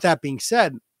 But that being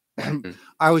said, Mm,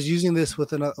 I was using this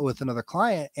with another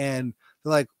client, and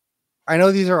they're like, I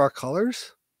know these are our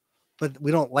colors, but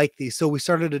we don't like these. So we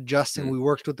started adjusting. mm, We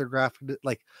worked with their graphic,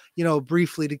 like,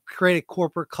 briefly, to create a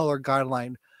corporate color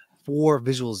guideline for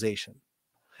visualization.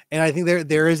 And I think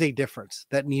there is a difference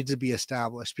that needs to be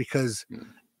established, because mm.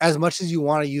 as much as you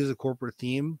want to use a corporate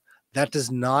theme, that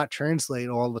does not translate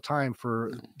all the time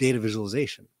for No, data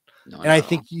visualization. no, And I not at all.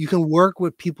 think you can work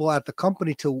with people at the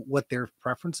company to what their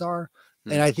preferences are.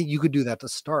 And Mm, I think you could do that to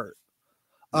start.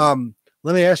 mm.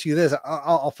 Let me ask you this.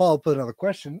 I'll follow up with another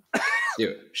question. Yeah,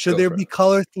 Should go there for it. be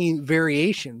color theme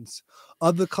variations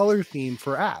of the color theme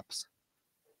for apps?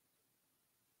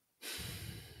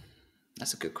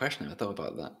 That's a good question. I thought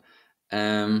about that.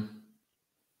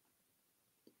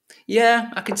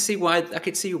 Yeah, I can see why. I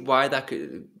could see why that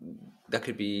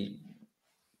could be.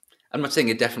 I'm not saying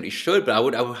it definitely should, but I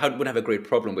would have a great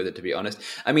problem with it, to be honest.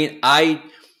 I mean,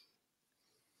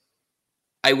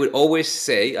 I would always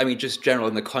say, I mean, just general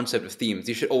in the concept of themes,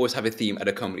 you should always have a theme at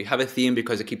a company. Have a theme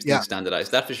because it keeps Yeah. things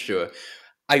standardized. That for sure.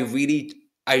 I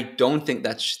don't think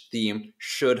that theme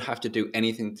should have to do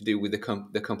anything to do with the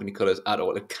company colors at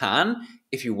all. It can,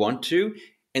 if you want to.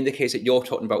 In the case that you're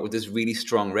talking about with this really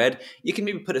strong red, you can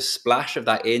maybe put a splash of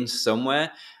that in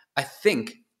somewhere. I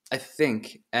think. I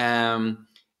think.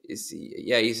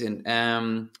 Yeah, he's in.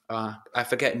 I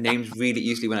forget names really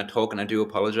easily when I talk, and I do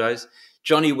apologize.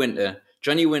 Johnny Winter.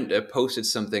 Johnny Winter posted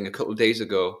something a couple of days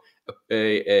ago,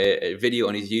 a video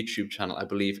on his YouTube channel, I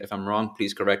believe. If I'm wrong,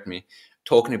 please correct me.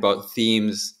 Talking about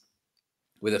themes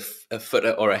with a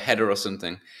footer or a header or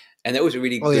something. And that was a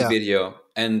really Oh good yeah. video.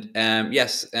 And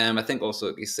yes, I think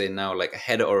also you say now like a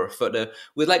header or a footer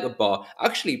with like a bar.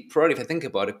 Actually, probably if I think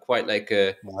about it, quite like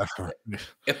a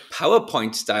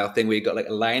PowerPoint style thing where you got like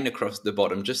a line across the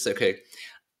bottom. Just okay.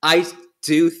 I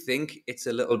do think it's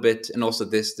a little bit, and also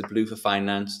the blue for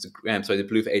finance, the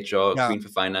blue for HR, Yeah. green for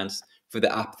finance, for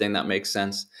the app thing, that makes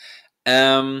sense.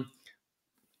 Um,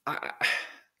 I,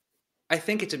 I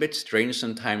think it's a bit strange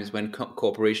sometimes when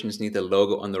corporations need the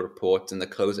logo on the report and the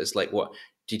close. It's like, what,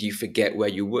 did you forget where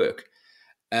you work?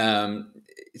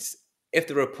 It's, if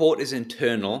the report is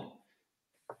internal,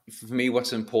 for me,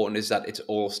 what's important is that it's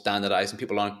all standardized and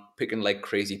people aren't picking like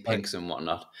crazy Right. pinks and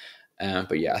whatnot.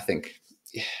 But yeah, I think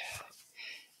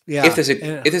Yeah. if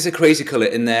there's a crazy color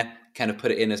in there, kind of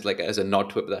put it in as like as a nod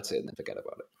to it, but that's it, and then forget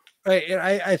about it. Right. And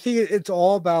I think it's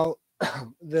all about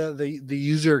the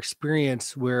user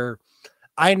experience, where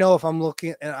I know if I'm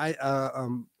looking,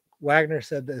 and Wagner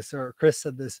said this, or Chris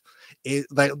said this,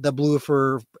 like the blue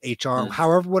for HR,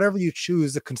 however, whatever you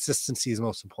choose, the consistency is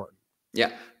most important.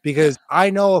 Yeah. Because I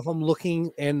know if I'm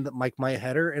looking in my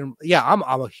header, and yeah, I'm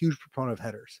a huge proponent of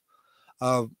headers,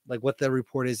 of like what the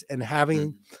report is, and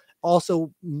having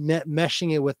also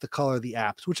meshing it with the color of the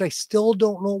apps, which I still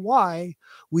don't know why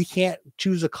we can't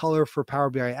choose a color for Power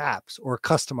BI apps or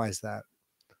customize that.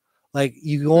 Like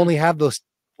you only have those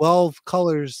 12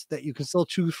 colors that you can still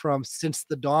choose from since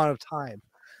the dawn of time.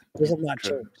 Those have not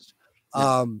True. changed.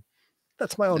 Yeah.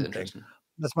 That's my That's own thing. interesting.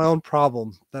 That's my own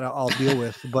problem that I'll deal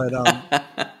with. But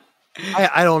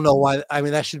I don't know why. I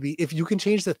mean, that should be, if you can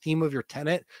change the theme of your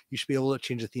tenant, you should be able to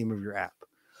change the theme of your app.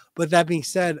 But that being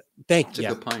said, It's a you.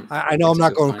 good point. I know It's I'm a not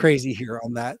good going point. crazy here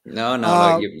on that. No,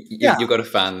 like Yeah, you got a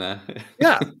fan there.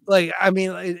 yeah. Like, I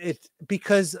mean, it's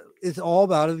because it's all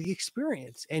about the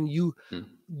experience, and you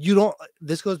don't,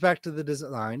 this goes back to the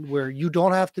design, where you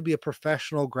don't have to be a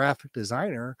professional graphic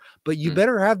designer, but you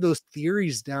better have those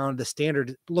theories down, the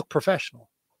standard, look professional.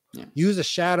 Yeah. Use a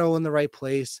shadow in the right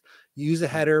place, use a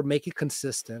header, make it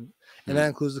consistent. And that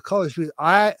includes the colors.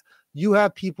 Because you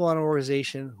have people in an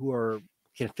organization who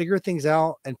can figure things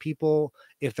out, and people,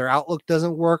 if their outlook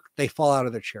doesn't work, they fall out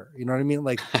of their chair. You know what I mean?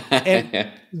 Like,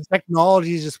 and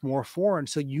technology is just more foreign.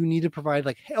 So you need to provide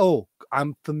like, hey, oh,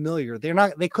 I'm familiar.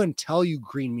 They couldn't tell you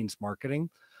green means marketing,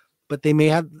 but they may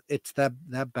have, it's that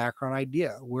background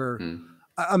idea where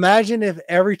imagine if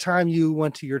every time you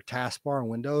went to your taskbar in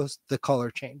Windows, the color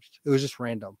changed. It was just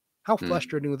random. How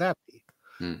frustrating would that be?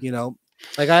 You know,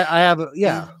 like I have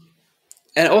yeah.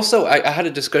 And also, I had a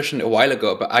discussion a while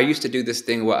ago, but I used to do this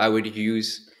thing where I would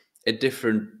use a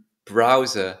different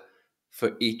browser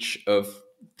for each of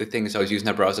the things I was using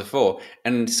that browser for.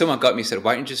 And someone got me said,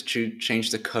 why don't you just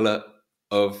change the color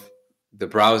of the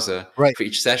browser Right. for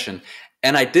each session?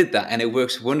 And I did that, and it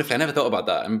works wonderfully. I never thought about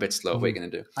that. I'm a bit slow. What are you going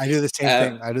to do? I do the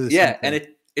same thing. Yeah, and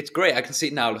it's great. I can see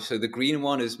it now. So the green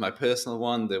one is my personal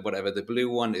one. The blue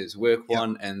one is work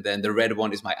one, and then the red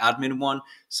one is my admin one.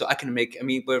 So I can make. I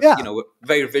mean, we're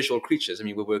very visual creatures. I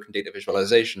mean, we work in data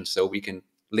visualization, so we can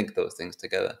link those things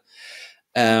together.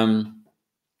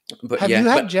 But have you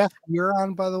had Jeff here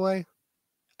on, by the way?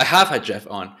 I have had Jeff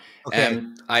on. Okay.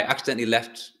 I accidentally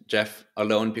left Jeff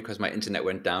alone because my internet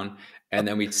went down, and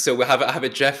then we have a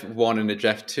Jeff 1 and a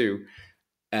Jeff 2.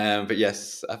 But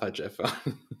yes, I've had Jeff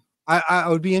on. I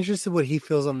would be interested what he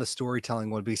feels on the storytelling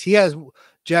one, because he has,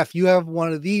 Jeff, you have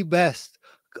one of the best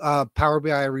Power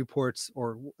BI reports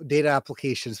or data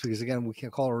applications, because again, we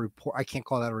can't call it a report. I can't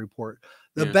call that a report.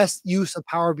 The best use of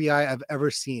Power BI I've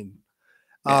ever seen.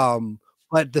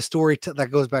 But the story that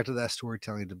goes back to that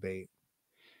storytelling debate.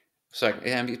 Sorry,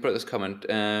 he brought this comment.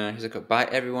 He's like, by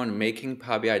everyone making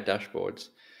Power BI dashboards,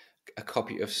 a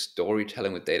copy of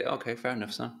storytelling with data. Okay, fair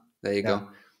enough, son. There you go.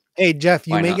 Hey, Jeff,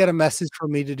 you Why may not? get a message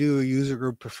from me to do a user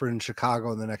group for in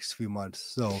Chicago in the next few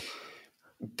months. So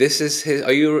this is his.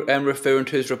 Are you referring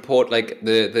to his report, like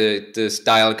the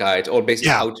style guide, or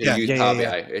basically how to use Power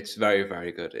BI? It's very,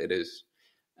 very good. It is.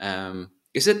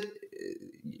 Is it?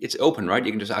 It's open, right?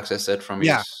 You can just access it from his.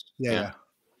 Yeah.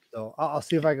 So I'll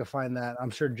see if I can find that. I'm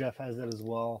sure Jeff has it as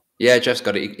well. Yeah, Jeff's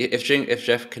got it. If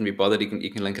Jeff can be bothered, he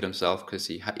can link it himself, because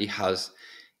he has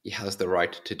the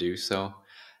right to do so.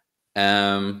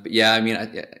 But yeah, I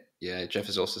mean, Jeff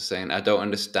is also saying, I don't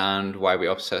understand why we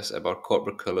obsess about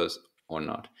corporate colors or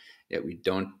not. Yet we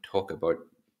don't talk about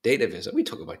data viz. We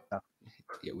talk about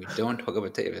we don't talk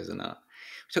about data viz enough.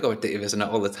 We talk about data viz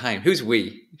all the time. Who's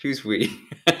we?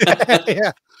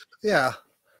 Yeah.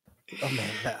 Oh man,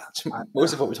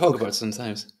 most of what we talk about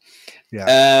sometimes.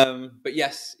 Yeah. But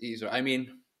yes, I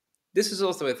mean, this is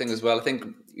also a thing as well. I think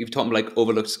you've talked about like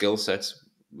overlooked skill sets,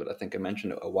 but I think I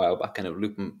mentioned it a while back, kind of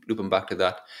looping back to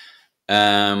that.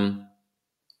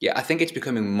 Yeah, I think it's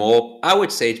becoming more. I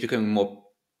would say it's becoming more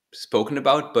spoken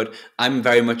about, but I'm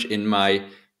very much in my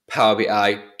Power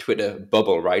BI Twitter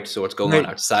bubble, right? So what's going on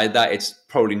Right. outside that, it's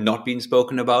probably not being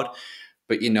spoken about.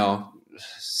 But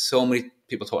so many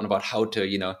people talking about how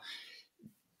to,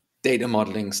 data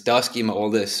modeling, star schema, all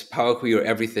this, Power Query,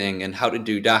 everything, and how to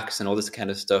do DAX and all this kind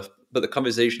of stuff. But the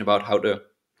conversation about how to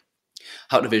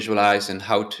visualize and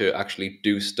how to actually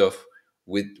do stuff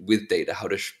with data, how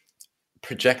to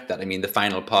project that. I mean, the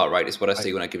final part, right, is what I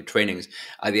say when I give trainings.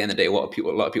 At the end of the day, what a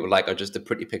lot of people like are just the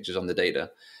pretty pictures on the data,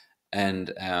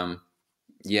 and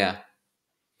yeah.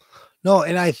 No,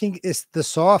 and I think it's the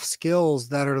soft skills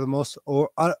that are the most.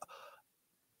 Or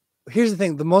here's the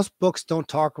thing: the most books don't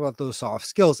talk about those soft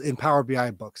skills in Power BI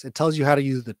books. It tells you how to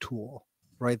use the tool,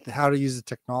 right? How to use the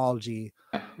technology,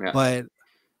 Yeah. but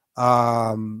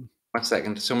 1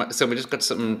 second. So we just got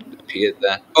something appeared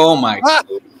there. Oh my God.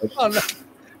 Oh no.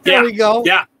 There we go.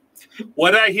 Yeah.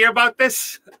 What did I hear about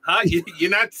this? Huh? You're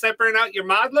not separating out your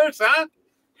modelers, huh?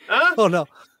 Huh? Oh no.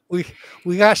 We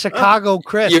got Chicago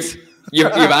Chris.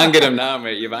 You've angered him now,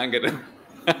 mate. You've angered him.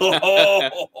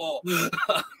 All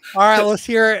right, let's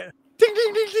hear it. Ding,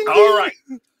 ding, ding, ding, All right.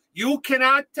 You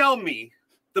cannot tell me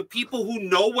the people who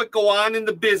know what go on in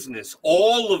the business,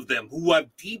 all of them who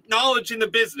have deep knowledge in the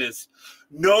business,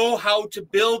 know how to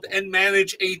build and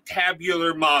manage a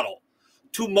tabular model.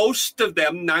 To most of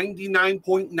them,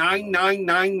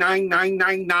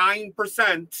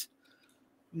 99.9999999%,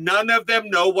 none of them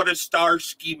know what a star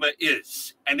schema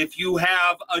is. And if you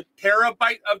have a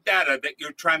terabyte of data that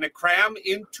you're trying to cram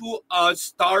into a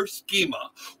star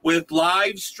schema with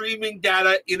live streaming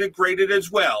data integrated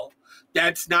as well,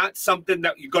 that's not something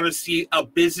that you're going to see a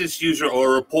business user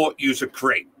or a report user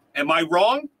create. Am I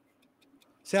wrong?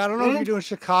 See, I don't know if you're doing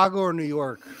Chicago or New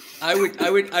York. I would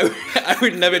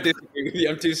never disagree with you.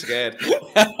 I'm too scared.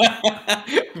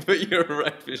 But you're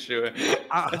right for sure.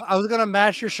 I was gonna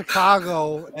match your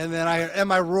Chicago, and then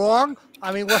am I wrong?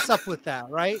 I mean, what's up with that,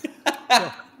 right?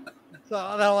 So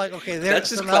I'm like, okay, that's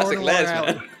just classic Les,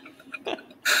 man.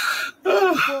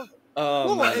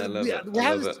 Oh man, I love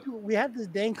it. We had this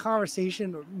dang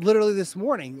conversation literally this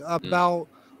morning about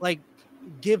like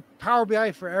give Power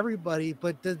BI for everybody,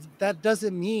 but that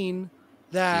doesn't mean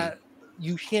that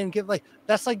you can't give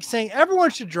that's like saying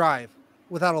everyone should drive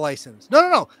without a license.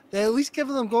 No. They at least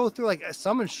go through like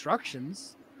some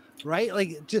instructions, right?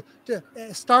 Like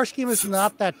star schema is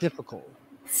not that difficult.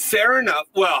 Fair enough.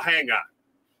 Well, hang on.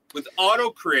 With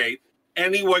auto create,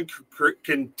 anyone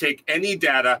can take any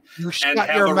data and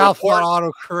have your a mouth report. On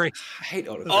auto create. I hate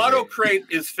auto create. Auto create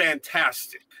is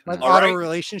fantastic. Like auto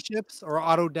relationships or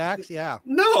auto DAX, yeah.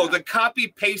 No, the copy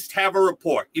paste have a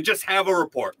report. You just have a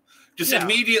report. Just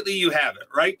immediately you have it,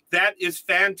 right? That is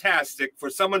fantastic for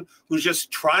someone who's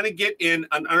just trying to get in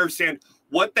and understand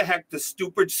what the heck the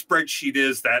stupid spreadsheet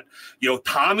is that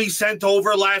Tommy sent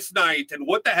over last night, and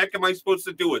what the heck am I supposed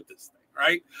to do with this thing,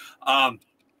 right?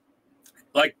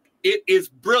 Like it is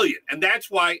brilliant, and that's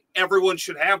why everyone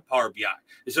should have Power BI,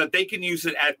 is that they can use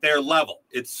it at their level.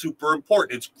 It's super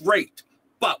important. It's great.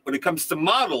 But when it comes to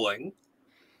modeling,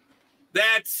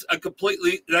 that's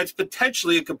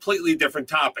potentially a completely different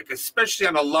topic, especially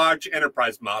on a large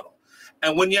enterprise model.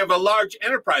 And when you have a large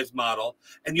enterprise model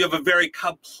and you have a very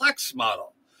complex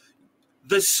model,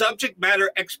 the subject matter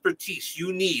expertise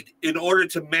you need in order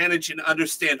to manage and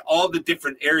understand all the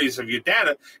different areas of your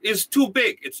data is too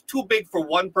big. It's too big for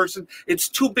one person. It's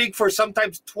too big for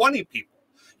sometimes 20 people.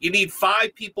 You need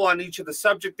 5 people on each of the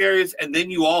subject areas, and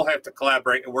then you all have to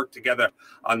collaborate and work together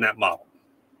on that model.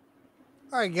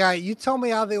 All right, Guy, you tell me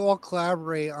how they all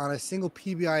collaborate on a single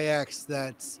PBIX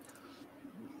that's...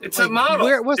 It's a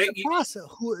model. What's the process?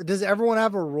 Does everyone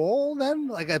have a role then?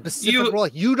 Like a specific role?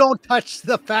 Like you don't touch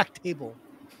the fact table.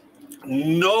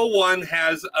 No one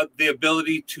has the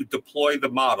ability to deploy the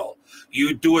model.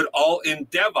 You do it all in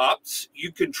DevOps.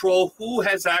 You control who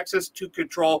has access to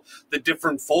control the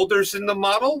different folders in the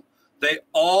model. They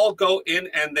all go in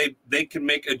and they can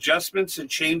make adjustments and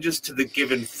changes to the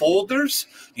given folders.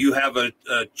 You have a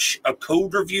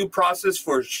code review process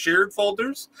for shared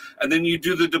folders, and then you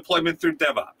do the deployment through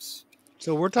DevOps.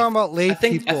 So we're talking about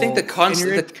people. I think the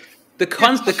concept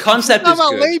is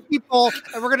about good. lay people,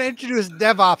 and we're going to introduce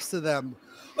DevOps to them.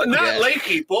 But not lay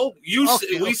people.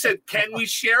 We said, can we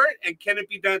share it, and can it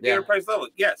be done at the enterprise level?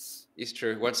 Yes. It's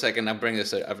true. 1 second, I'm bringing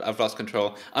this up. I've lost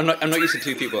control. I'm not used to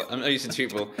 2 people.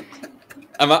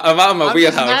 I'm out of my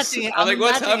wheelhouse. I'm like,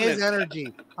 what's happening? His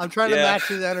energy. I'm trying to match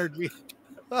his energy.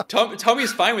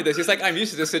 Tommy's fine with this. He's like, I'm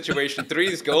used to this situation. 3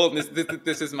 is gold. And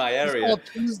this is my area. All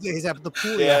Tuesdays at the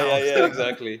Puglia house. Yeah,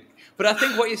 exactly. But I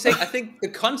think what you're saying, I think the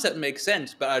concept makes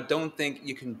sense, but I don't think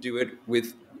you can do it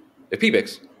with a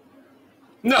PBX.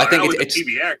 No, I think with it's the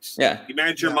PBX. Yeah. You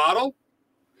manage your model,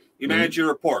 you manage your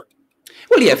report.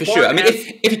 Well, yeah, for sure. I mean,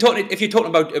 if you're talking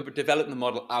about developing the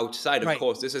model outside, of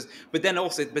course, this is. But then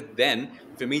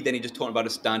for me, then you're just talking about a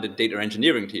standard data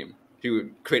engineering team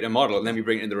who create a model and then we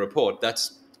bring it in the report.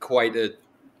 That's quite a.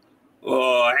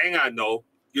 Oh, hang on, though.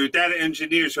 Your data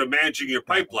engineers are managing your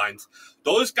pipelines.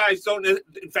 Those guys don't.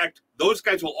 In fact, those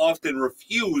guys will often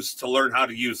refuse to learn how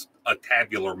to use a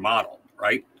tabular model,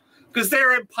 right? Because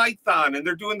they're in Python and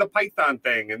they're doing the Python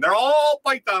thing and they're all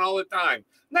Python all the time.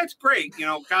 And that's great,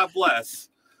 God bless.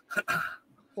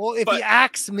 Well, if you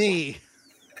ask me,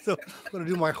 so I'm going to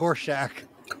do my Horseshack.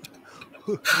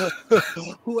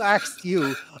 Who asked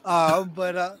you? Well,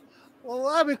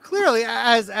 I mean, clearly,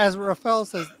 as Rafael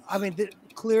says, I mean,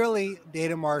 clearly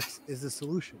data marts is the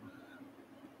solution.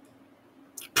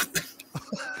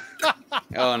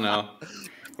 Oh, no.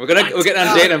 We're getting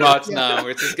on data marts now.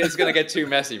 It's going to get too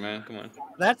messy, man. Come on.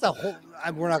 That's a whole.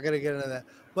 We're not going to get into that.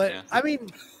 But I mean,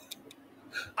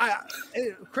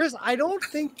 Chris, I don't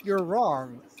think you're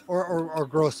wrong, or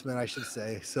Grossman, I should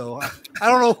say. So I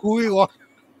don't know who you are,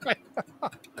 but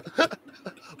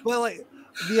like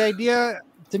the idea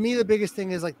to me, the biggest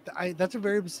thing is like that's a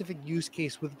very specific use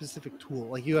case with a specific tool.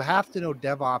 Like you have to know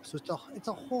DevOps. So that's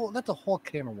a whole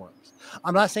can of worms.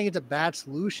 I'm not saying it's a bad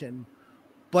solution,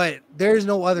 but there's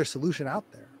no other solution out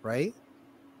there, right?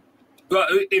 Well,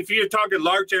 if you're talking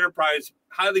large enterprise,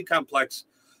 highly complex,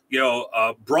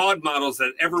 broad models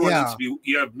that everyone needs to be,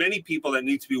 you have many people that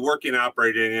need to be working,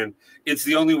 operating, and it's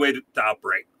the only way to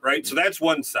operate, right? So that's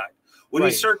one side. When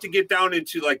you start to get down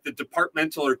into like the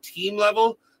departmental or team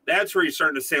level, that's where you're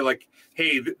starting to say like,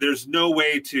 hey, there's no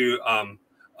way to,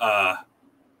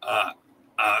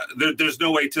 there's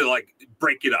no way to like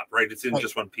break it up, right? It's in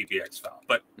just one PBX file.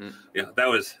 But that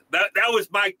was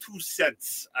my 2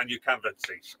 cents on your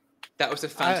conversation. That was a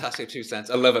fantastic 2 cents.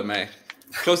 I love it, mate.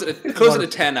 Close it to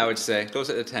 10, I would say. Close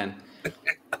it to 10.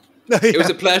 It was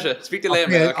a pleasure. Speak to you later,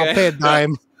 mate. Okay? I'll pay a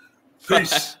dime.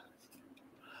 Peace.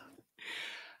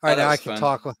 All right, now I can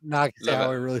talk. Now I can say how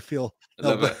I really feel.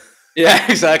 Love it.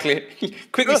 Yeah, exactly.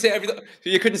 Quickly say everything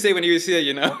you couldn't say when you was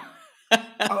here,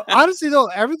 Honestly, though,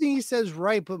 everything he says is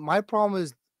right, but my problem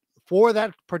is for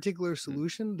that particular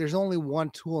solution, there's only one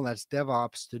tool, and that's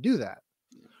DevOps to do that.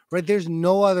 Right? There's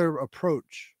no other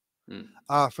approach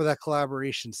for that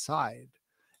collaboration side.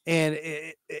 And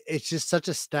it's just such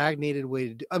a stagnated way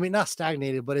to do. I mean, not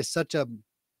stagnated, but it's such a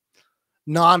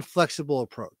non-flexible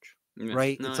approach,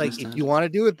 right? No, it's like, if you want to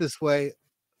do it this way,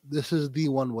 this is the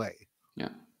one way. Yeah.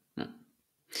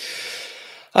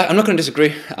 I'm not going to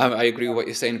disagree. I agree with what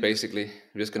you're saying, basically.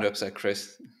 I'm just going to upset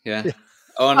Chris. Yeah.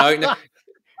 Oh, no.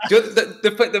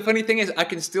 The funny thing is, I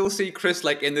can still see Chris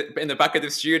like in the back of the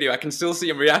studio. I can still see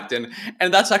him reacting.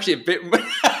 And that's actually a bit...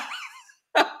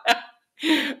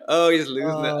 Oh, he's losing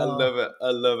it. I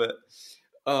love it.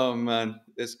 Oh man,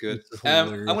 it's good.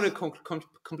 I'm going to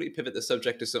completely pivot the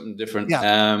subject to something different.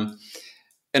 Yeah.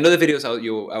 Another video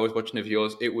I was watching of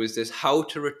yours. It was this how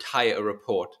to retire a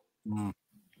report,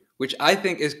 which I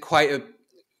think is quite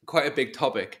a big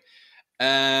topic.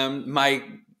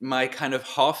 My kind of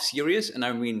half serious, and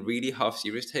I mean really half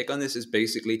serious take on this is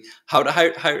basically how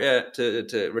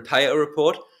to retire a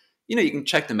report. You can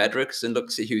check the metrics and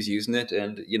see who's using it,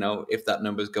 and if that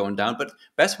number's going down. But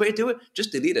best way to do it,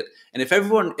 just delete it. And if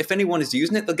anyone is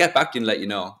using it, they'll get back to you and let you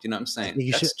know. Do you know what I'm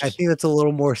saying? I think that's a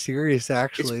little more serious,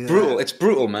 actually. It's brutal. It's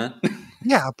brutal, man.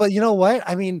 Yeah, but you know what?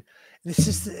 I mean,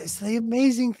 it's the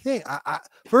amazing thing. I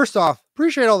first off,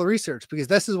 appreciate all the research, because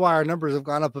this is why our numbers have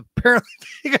gone up, apparently,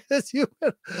 because you've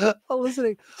been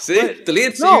listening. See,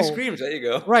 delete you screams. There you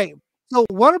go. Right. So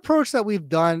one approach that we've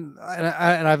done, and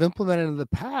I've implemented in the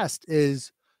past,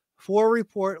 is for a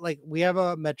report, like we have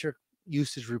a metric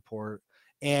usage report,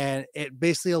 and it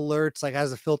basically alerts, like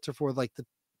has a filter for like the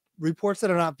reports that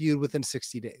are not viewed within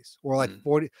 60 days, or like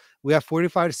 40. We have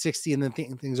 45 to 60, and then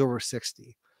things over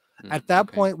 60. At that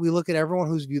point, we look at everyone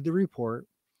who's viewed the report.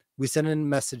 We send a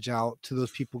message out to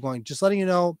those people going, just letting you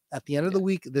know, at the end of the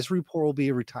week, this report will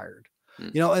be retired.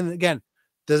 And again,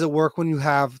 does it work when you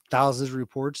have thousands of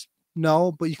reports?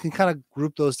 No, but you can kind of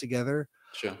group those together.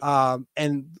 Sure.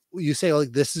 And you say,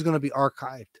 like, this is going to be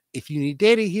archived. If you need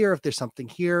data here, if there's something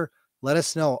here, let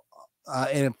us know.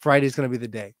 And Friday is going to be the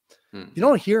day. You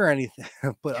don't hear anything,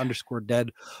 but _dead.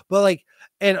 But like,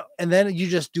 and then you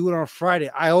just do it on Friday.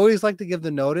 I always like to give the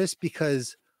notice,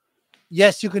 because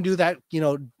yes, you can do that,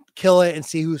 kill it and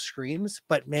see who screams.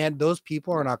 But man, those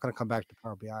people are not going to come back to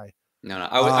Power BI. No,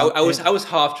 I was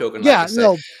half joking, like Yeah, I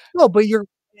say. no, but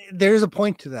there's a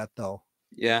point to that though.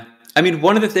 Yeah. I mean,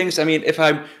 one of the things, I mean, if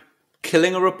I'm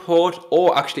killing a report,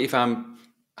 or actually if I'm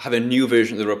have a new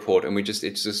version of the report and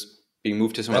it's just being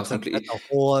moved to somewhere else completely. That's a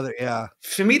whole other,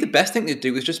 For me, the best thing to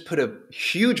do is just put a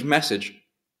huge message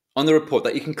on the report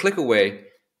that you can click away.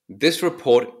 This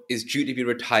report is due to be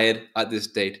retired at this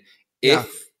date. Yeah.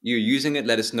 If you're using it,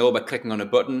 let us know by clicking on a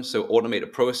button. So automate a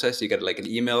process. You get like an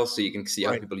email so you can see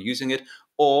how people are using it.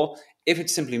 Or if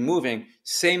it's simply moving,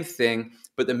 same thing,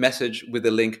 but the message with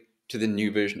a link to the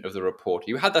new version of the report.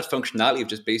 You had that functionality of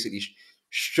just basically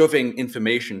shoving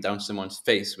information down someone's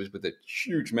face with a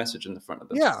huge message in the front of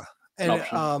them. Yeah. And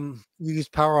you use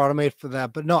Power Automate for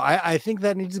that. But no, I think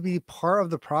that needs to be part of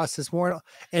the process more,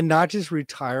 and not just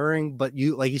retiring, but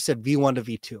like you said, V1 to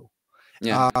V2.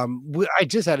 Yeah. I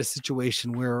just had a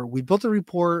situation where we built a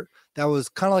report that was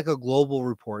kind of like a global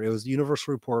report. It was a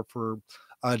universal report for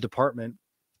a department,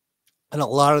 and a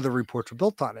lot of the reports were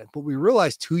built on it. But we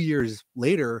realized 2 years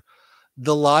later,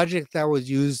 the logic that was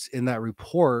used in that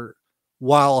report,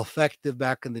 while effective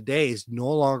back in the day, is no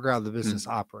longer how the business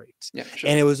operates. Yeah, sure.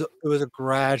 And it was a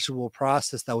gradual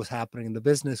process that was happening in the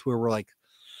business where we're like,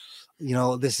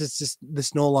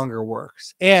 this no longer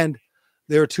works. And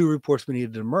there were 2 reports we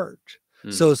needed to merge.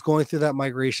 So it's going through that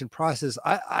migration process.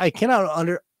 I cannot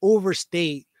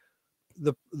overstate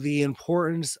the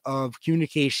importance of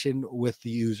communication with the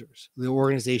users, the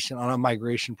organization, on a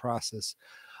migration process,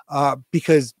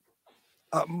 because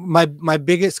my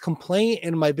biggest complaint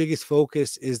and my biggest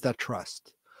focus is that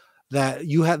trust, that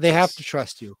they have to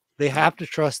trust you. They have to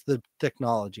trust the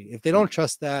technology. If they don't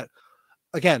trust that,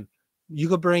 again, you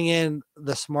could bring in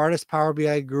the smartest Power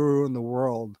BI guru in the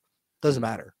world, doesn't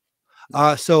matter.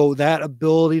 So that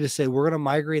ability to say, we're going to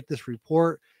migrate this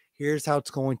report, here's how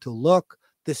it's going to look,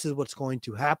 this is what's going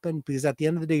to happen, because at the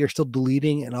end of the day, you're still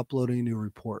deleting and uploading a new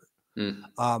report. And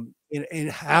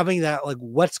having that, like,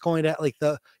 what's going to, like,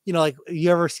 like you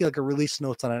ever see like a release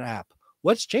notes on an app,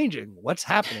 what's changing, what's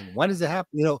happening, when does it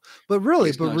happen, but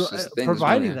really,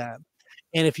 providing that.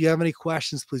 And if you have any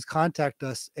questions, please contact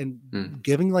us, and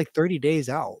giving like 30 days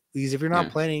out, because if you're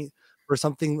not planning for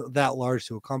something that large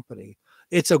to a company,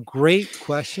 it's a great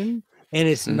question, and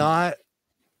it's not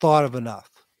thought of enough.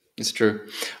 It's true.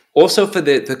 Also, for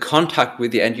the contact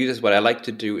with the end users, what I like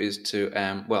to do is to,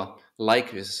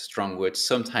 like is a strong word,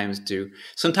 sometimes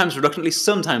reluctantly,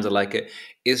 sometimes I like it,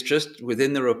 is just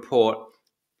within the report,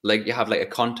 like you have like a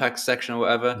contact section or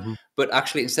whatever, but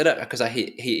actually instead of, because I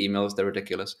hate emails, they're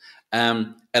ridiculous,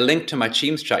 a link to my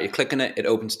Teams chat, you click on it, it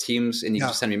opens Teams, and you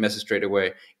just send me a message straight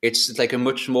away. It's like a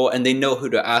much more, and they know who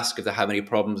to ask if they have any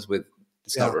problems with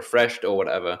it's not refreshed or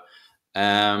whatever.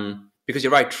 Because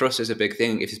you're right, trust is a big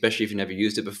thing, especially if you've never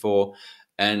used it before.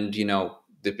 And,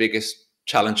 the biggest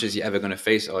challenges you're ever going to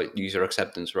face are user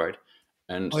acceptance, right?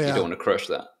 And you don't want to crush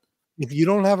that. If you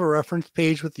don't have a reference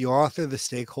page with the author, the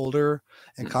stakeholder,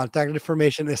 and contact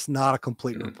information, it's not a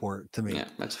complete report to me. Yeah,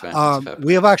 that's fair.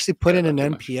 We have actually put in an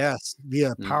NPS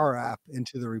via Power App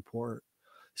into the report.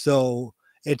 So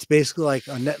it's basically like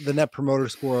the net promoter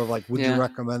score of like, would you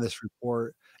recommend this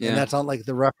report? And that's on, like,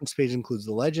 the reference page includes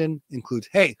the legend, includes,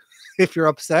 hey, if you're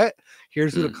upset,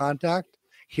 here's who to contact.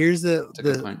 Here's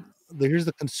here's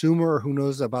the consumer who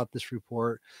knows about this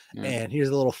report, and here's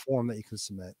a little form that you can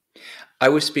submit. I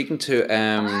was speaking to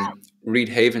Reed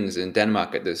Havens in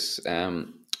Denmark at this Power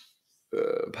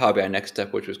BI Next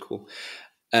Step, which was cool.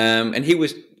 And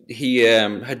he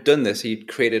had done this. He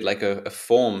created like a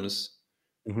forms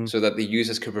so that the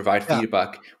users could provide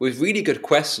feedback with really good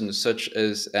questions, such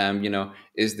as,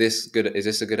 is this good? Is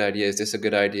this a good idea? Is this a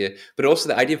good idea? But also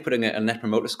the idea of putting a net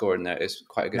promoter score in there is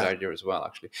quite a good idea as well,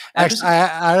 actually. Actually,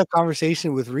 I had a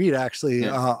conversation with Reed, actually,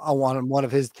 on one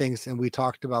of his things, and we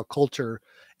talked about culture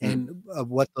and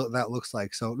what that looks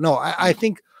like. So, no, I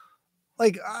think,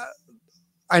 like,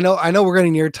 I know we're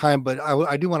getting near time, but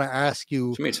I do want to ask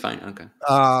you. For me, it's fine. Okay.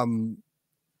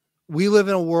 We live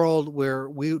in a world where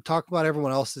we talk about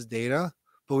everyone else's data,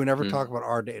 but we never talk about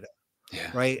our data.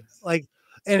 Right. Like,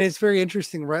 and it's very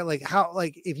interesting, right? Like how,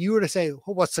 like if you were to say,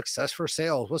 well, what's success for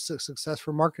sales? What's the success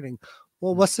for marketing?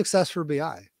 Well, what's success for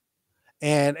BI?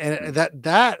 And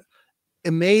that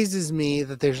amazes me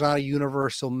that there's not a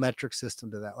universal metric system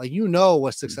to that. Like,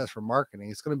 what's success for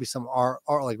marketing? It's going to be some R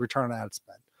like return on ad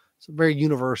spend. It's a very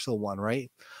universal one,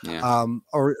 right?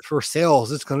 Or for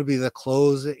sales, it's going to be the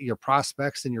close, your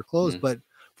prospects and your close. But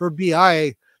for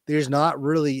BI, there's not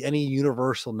really any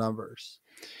universal numbers.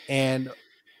 And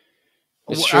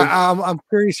I'm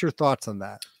curious your thoughts on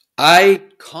that. I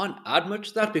can't add much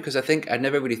to that because I think I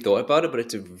never really thought about it, but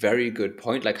it's a very good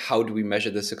point. Like, how do we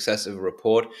measure the success of a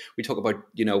report? We talk about,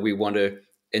 we want to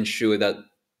ensure that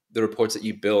the reports that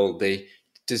you build, the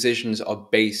decisions are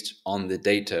based on the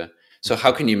data. So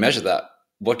how can you measure that?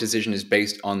 What decision is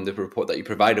based on the report that you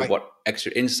provided? Right. What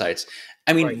extra insights?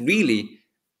 I mean, really,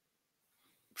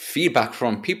 feedback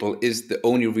from people is the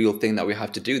only real thing that we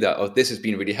have to do that. Oh, this has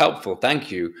been really helpful. Thank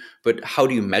you. But how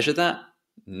do you measure that?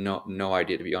 No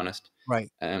idea, to be honest. Right.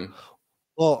 I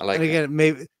Well, like and it. again,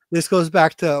 maybe this goes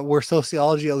back to where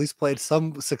sociology at least played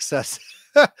some success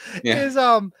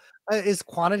Yeah. is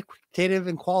quantitative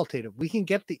and qualitative. We can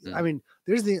get I mean,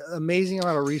 there's the amazing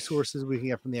amount of resources we can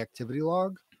get from the activity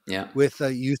log Yeah. with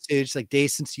usage, like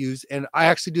days since used. And I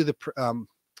actually do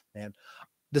man,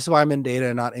 this is why I'm in data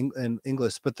and not in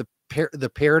English, but the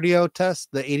Pareto test,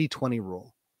 the 80-20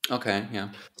 rule. Okay. Yeah.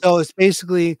 So it's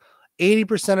basically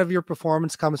 80% of your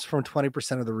performance comes from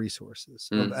 20% of the resources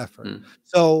of effort.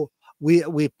 So we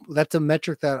that's a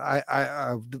metric that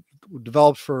I've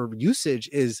developed for usage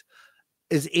is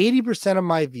 80% of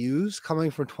my views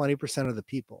coming from 20% of the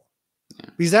people. Yeah.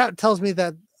 Because that tells me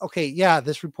that, okay, yeah,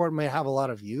 this report may have a lot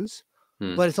of views,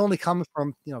 but it's only coming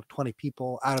from 20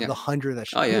 people out of the 100 that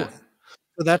should do it.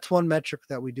 So that's one metric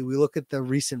that we do. We look at the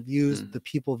recent views, the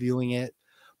people viewing it,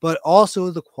 but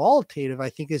also the qualitative, I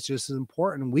think, is just as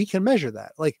important. We can measure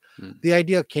that. Like the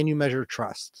idea, can you measure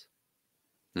trust?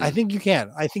 I think you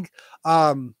can. I think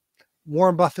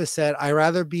Warren Buffett said, I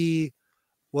rather be,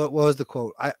 what was the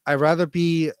quote? I rather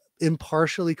be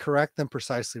impartially correct than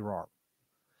precisely wrong.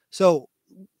 So,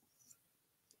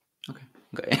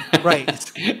 okay.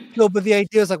 Right. No, but the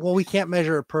idea is like, well, we can't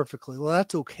measure it perfectly. Well,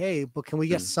 that's okay, but can we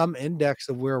get some index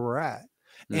of where we're at?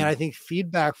 And I think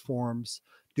feedback forms,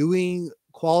 doing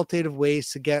qualitative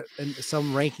ways to get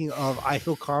some ranking of, I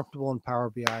feel comfortable in Power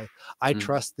BI, I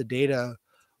trust the data.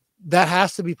 That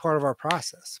has to be part of our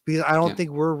process, because I don't think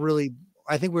we're really,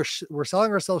 I think we're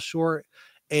selling ourselves short,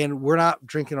 and we're not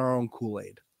drinking our own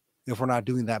Kool-Aid if we're not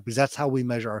doing that, because that's how we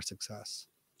measure our success.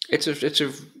 It's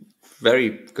a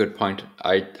very good point.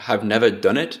 I have never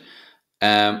done it.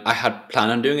 I had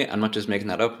planned on doing it. I'm not just making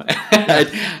that up.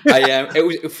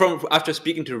 It was from after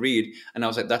speaking to Reed, and I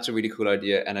was like, that's a really cool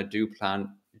idea, and I do plan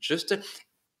just to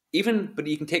but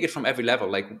you can take it from every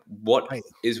level. Like, what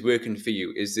is working for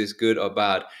you? Is this good or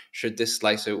bad? Should this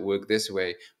slicer work this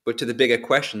way? But to the bigger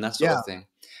question, that sort of thing.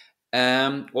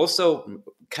 Also,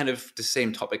 kind of the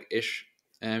same topic-ish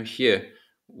here.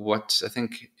 What I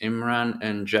think Imran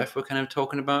and Jeff were kind of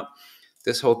talking about,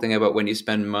 this whole thing about when you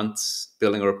spend months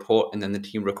building a report and then the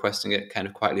team requesting it, kind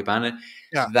of quietly ban it.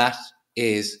 Yeah. That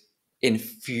is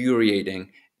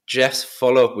infuriating. Jeff's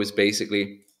follow-up was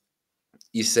basically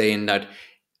you saying that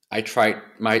I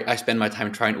spend my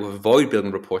time trying to avoid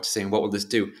building reports, saying, what will this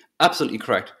do? Absolutely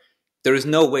correct. There is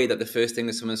no way that the first thing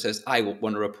that someone says, I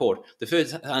want a report, the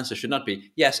first answer should not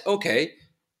be, yes, okay.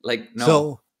 Like, no.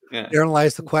 So therein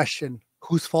lies the question,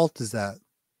 whose fault is that?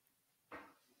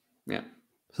 Yeah.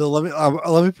 So let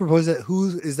me propose that.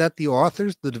 Is that the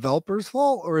authors, the developers'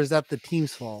 fault, or is that the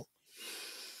team's fault?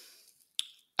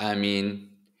 I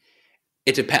mean,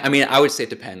 it depends. I mean, I would say it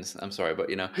depends. I'm sorry, but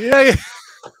Yeah.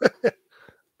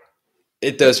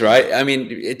 It does, right? I mean,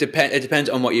 it depends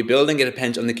on what you're building. It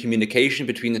depends on the communication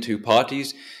between the two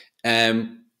parties. Has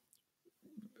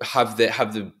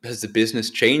the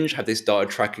business changed? Have they started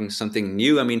tracking something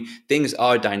new? I mean, things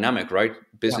are dynamic, right?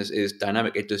 Business is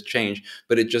dynamic. It does change,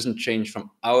 but it doesn't change from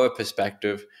our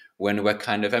perspective when we're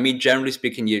kind of, I mean, generally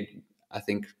speaking, I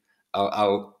think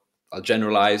I'll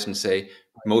generalize and say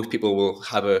most people will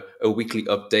have a weekly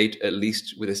update, at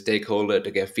least with a stakeholder,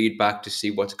 to get feedback, to see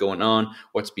what's going on,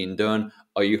 what's being done.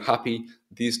 Are you happy?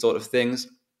 These sort of things.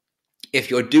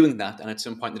 If you're doing that and at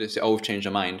some point they say, oh, we've changed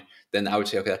our mind, then I would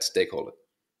say, okay, that's stakeholder.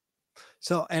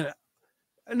 So, and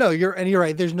no, you're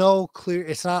right. There's no clear,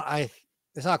 it's not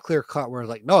clear cut where it's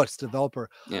like, no, it's developer.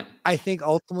 Yeah. I think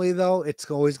ultimately though, it's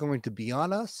always going to be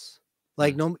on us.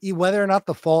 Like whether or not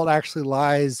the fault actually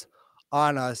lies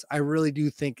on us, I really do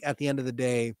think at the end of the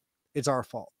day, it's our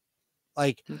fault.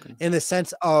 Like in the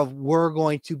sense of we're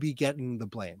going to be getting the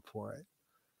blame for it.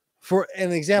 For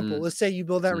an example, let's say you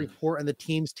build that report and the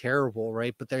team's terrible,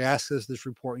 right? But they ask us this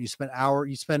report and you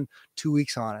spend 2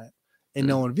 weeks on it and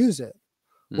no one views it.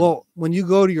 Well, when you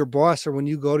go to your boss or when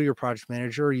you go to your project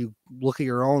manager, you look at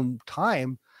your own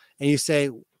time and you say,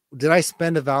 did I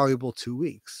spend a valuable 2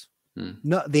 weeks?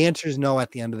 No, the answer is no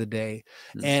at the end of the day.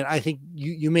 And I think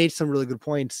you made some really good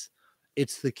points.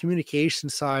 It's the communication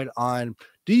side on,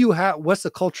 what's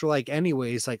the culture like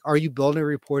anyways? Like, are you building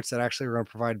reports that actually are going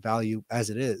to provide value as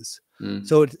it is?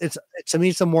 So it's to me,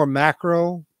 it's a more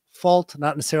macro fault,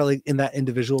 not necessarily in that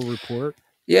individual report.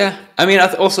 Yeah, I mean,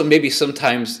 also maybe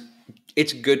sometimes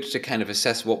it's good to kind of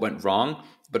assess what went wrong,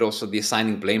 but also the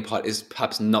assigning blame part is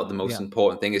perhaps not the most Yeah.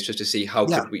 important thing. It's just to see how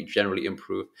Yeah. could we generally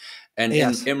improve. And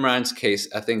Yes. in Imran's case,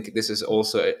 I think this is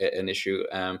also an issue.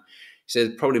 He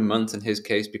said probably months in his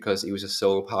case because he was a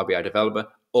sole Power BI developer.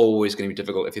 Always going to be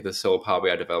difficult if you're the sole Power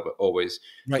BI developer. Always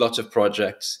Right. lots of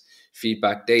projects,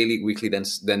 feedback daily, weekly.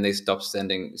 Then they stop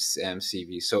sending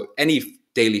CVs. So any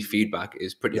daily feedback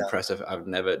is pretty Yeah. impressive. I would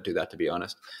never do that, to be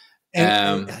honest.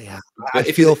 And yeah, I But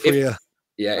if feel you're for you.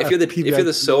 if you're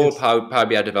the sole Power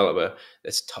BI developer,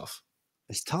 it's tough.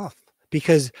 It's tough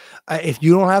because if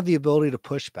you don't have the ability to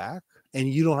push back, and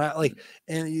you don't have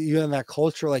and you're in that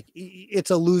culture, like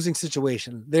it's a losing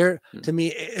situation. There, to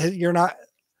me, you're not.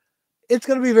 It's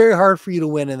going to be very hard for you to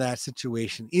win in that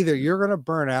situation. Either you're going to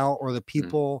burn out, or the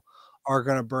people are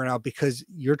going to burn out because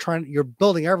you're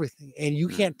building everything, and you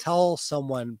can't tell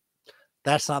someone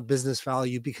that's not business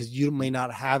value because you may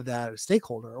not have that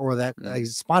stakeholder or that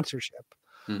sponsorship.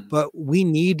 But we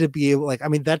need to be able, like, I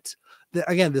mean,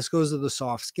 again, this goes to the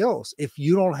soft skills. If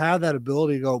you don't have that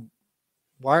ability to go,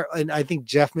 why? And I think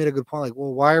Jeff made a good point, like,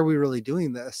 well, why are we really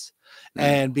doing this?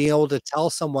 And being able to tell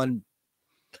someone,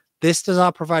 this does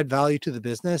not provide value to the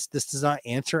business. This does not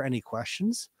answer any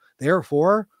questions.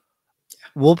 Therefore,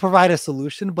 we'll provide a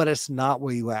solution, but it's not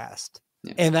what you asked.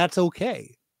 And that's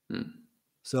okay.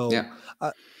 So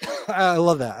I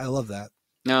love that. I love that.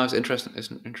 No, it's interesting. It's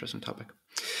an interesting topic.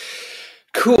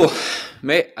 Cool,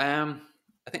 mate. I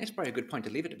think it's probably a good point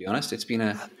to leave it, to be honest. It's been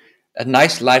a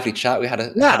nice, lively chat. We had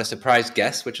a surprise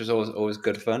guest, which was always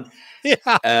good fun. Yeah.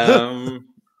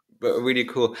 But really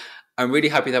cool. I'm really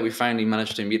happy that we finally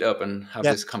managed to meet up and have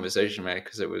this conversation, mate,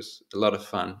 because it was a lot of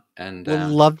fun. And would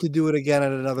love to do it again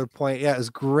at another point. Yeah, it was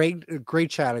great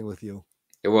chatting with you.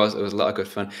 It was a lot of good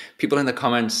fun. People in the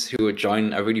comments who would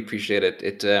join, I really appreciate it.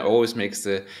 It always makes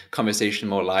the conversation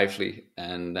more lively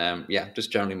and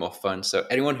just generally more fun. So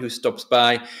anyone who stops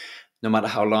by, no matter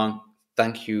how long,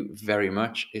 thank you very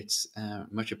much. It's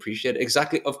much appreciated.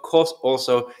 Exactly. Of course,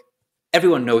 also,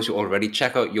 everyone knows you already.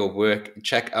 Check out your work.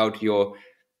 Check out your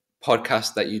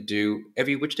podcast that you do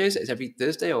which days? Is every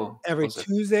Thursday or every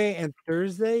Tuesday and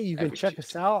Thursday? You can check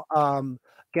us out.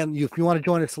 Again, if you want to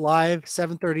join us live,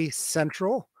 7:30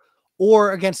 Central,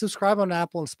 or again, subscribe on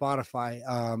Apple and Spotify,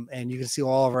 and you can see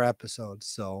all of our episodes.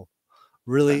 So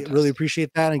really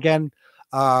appreciate that. And again,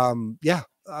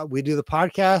 we do the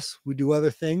podcast, we do other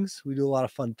things, we do a lot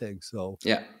of fun things. So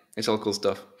yeah, it's all cool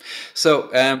stuff. So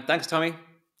thanks, Tommy.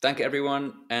 Thank you,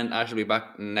 everyone. And I shall be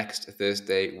back next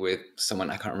Thursday with someone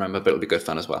I can't remember, but it'll be good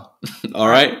fun as well. All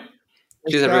right.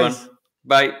 Cheers, everyone.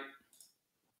 Bye.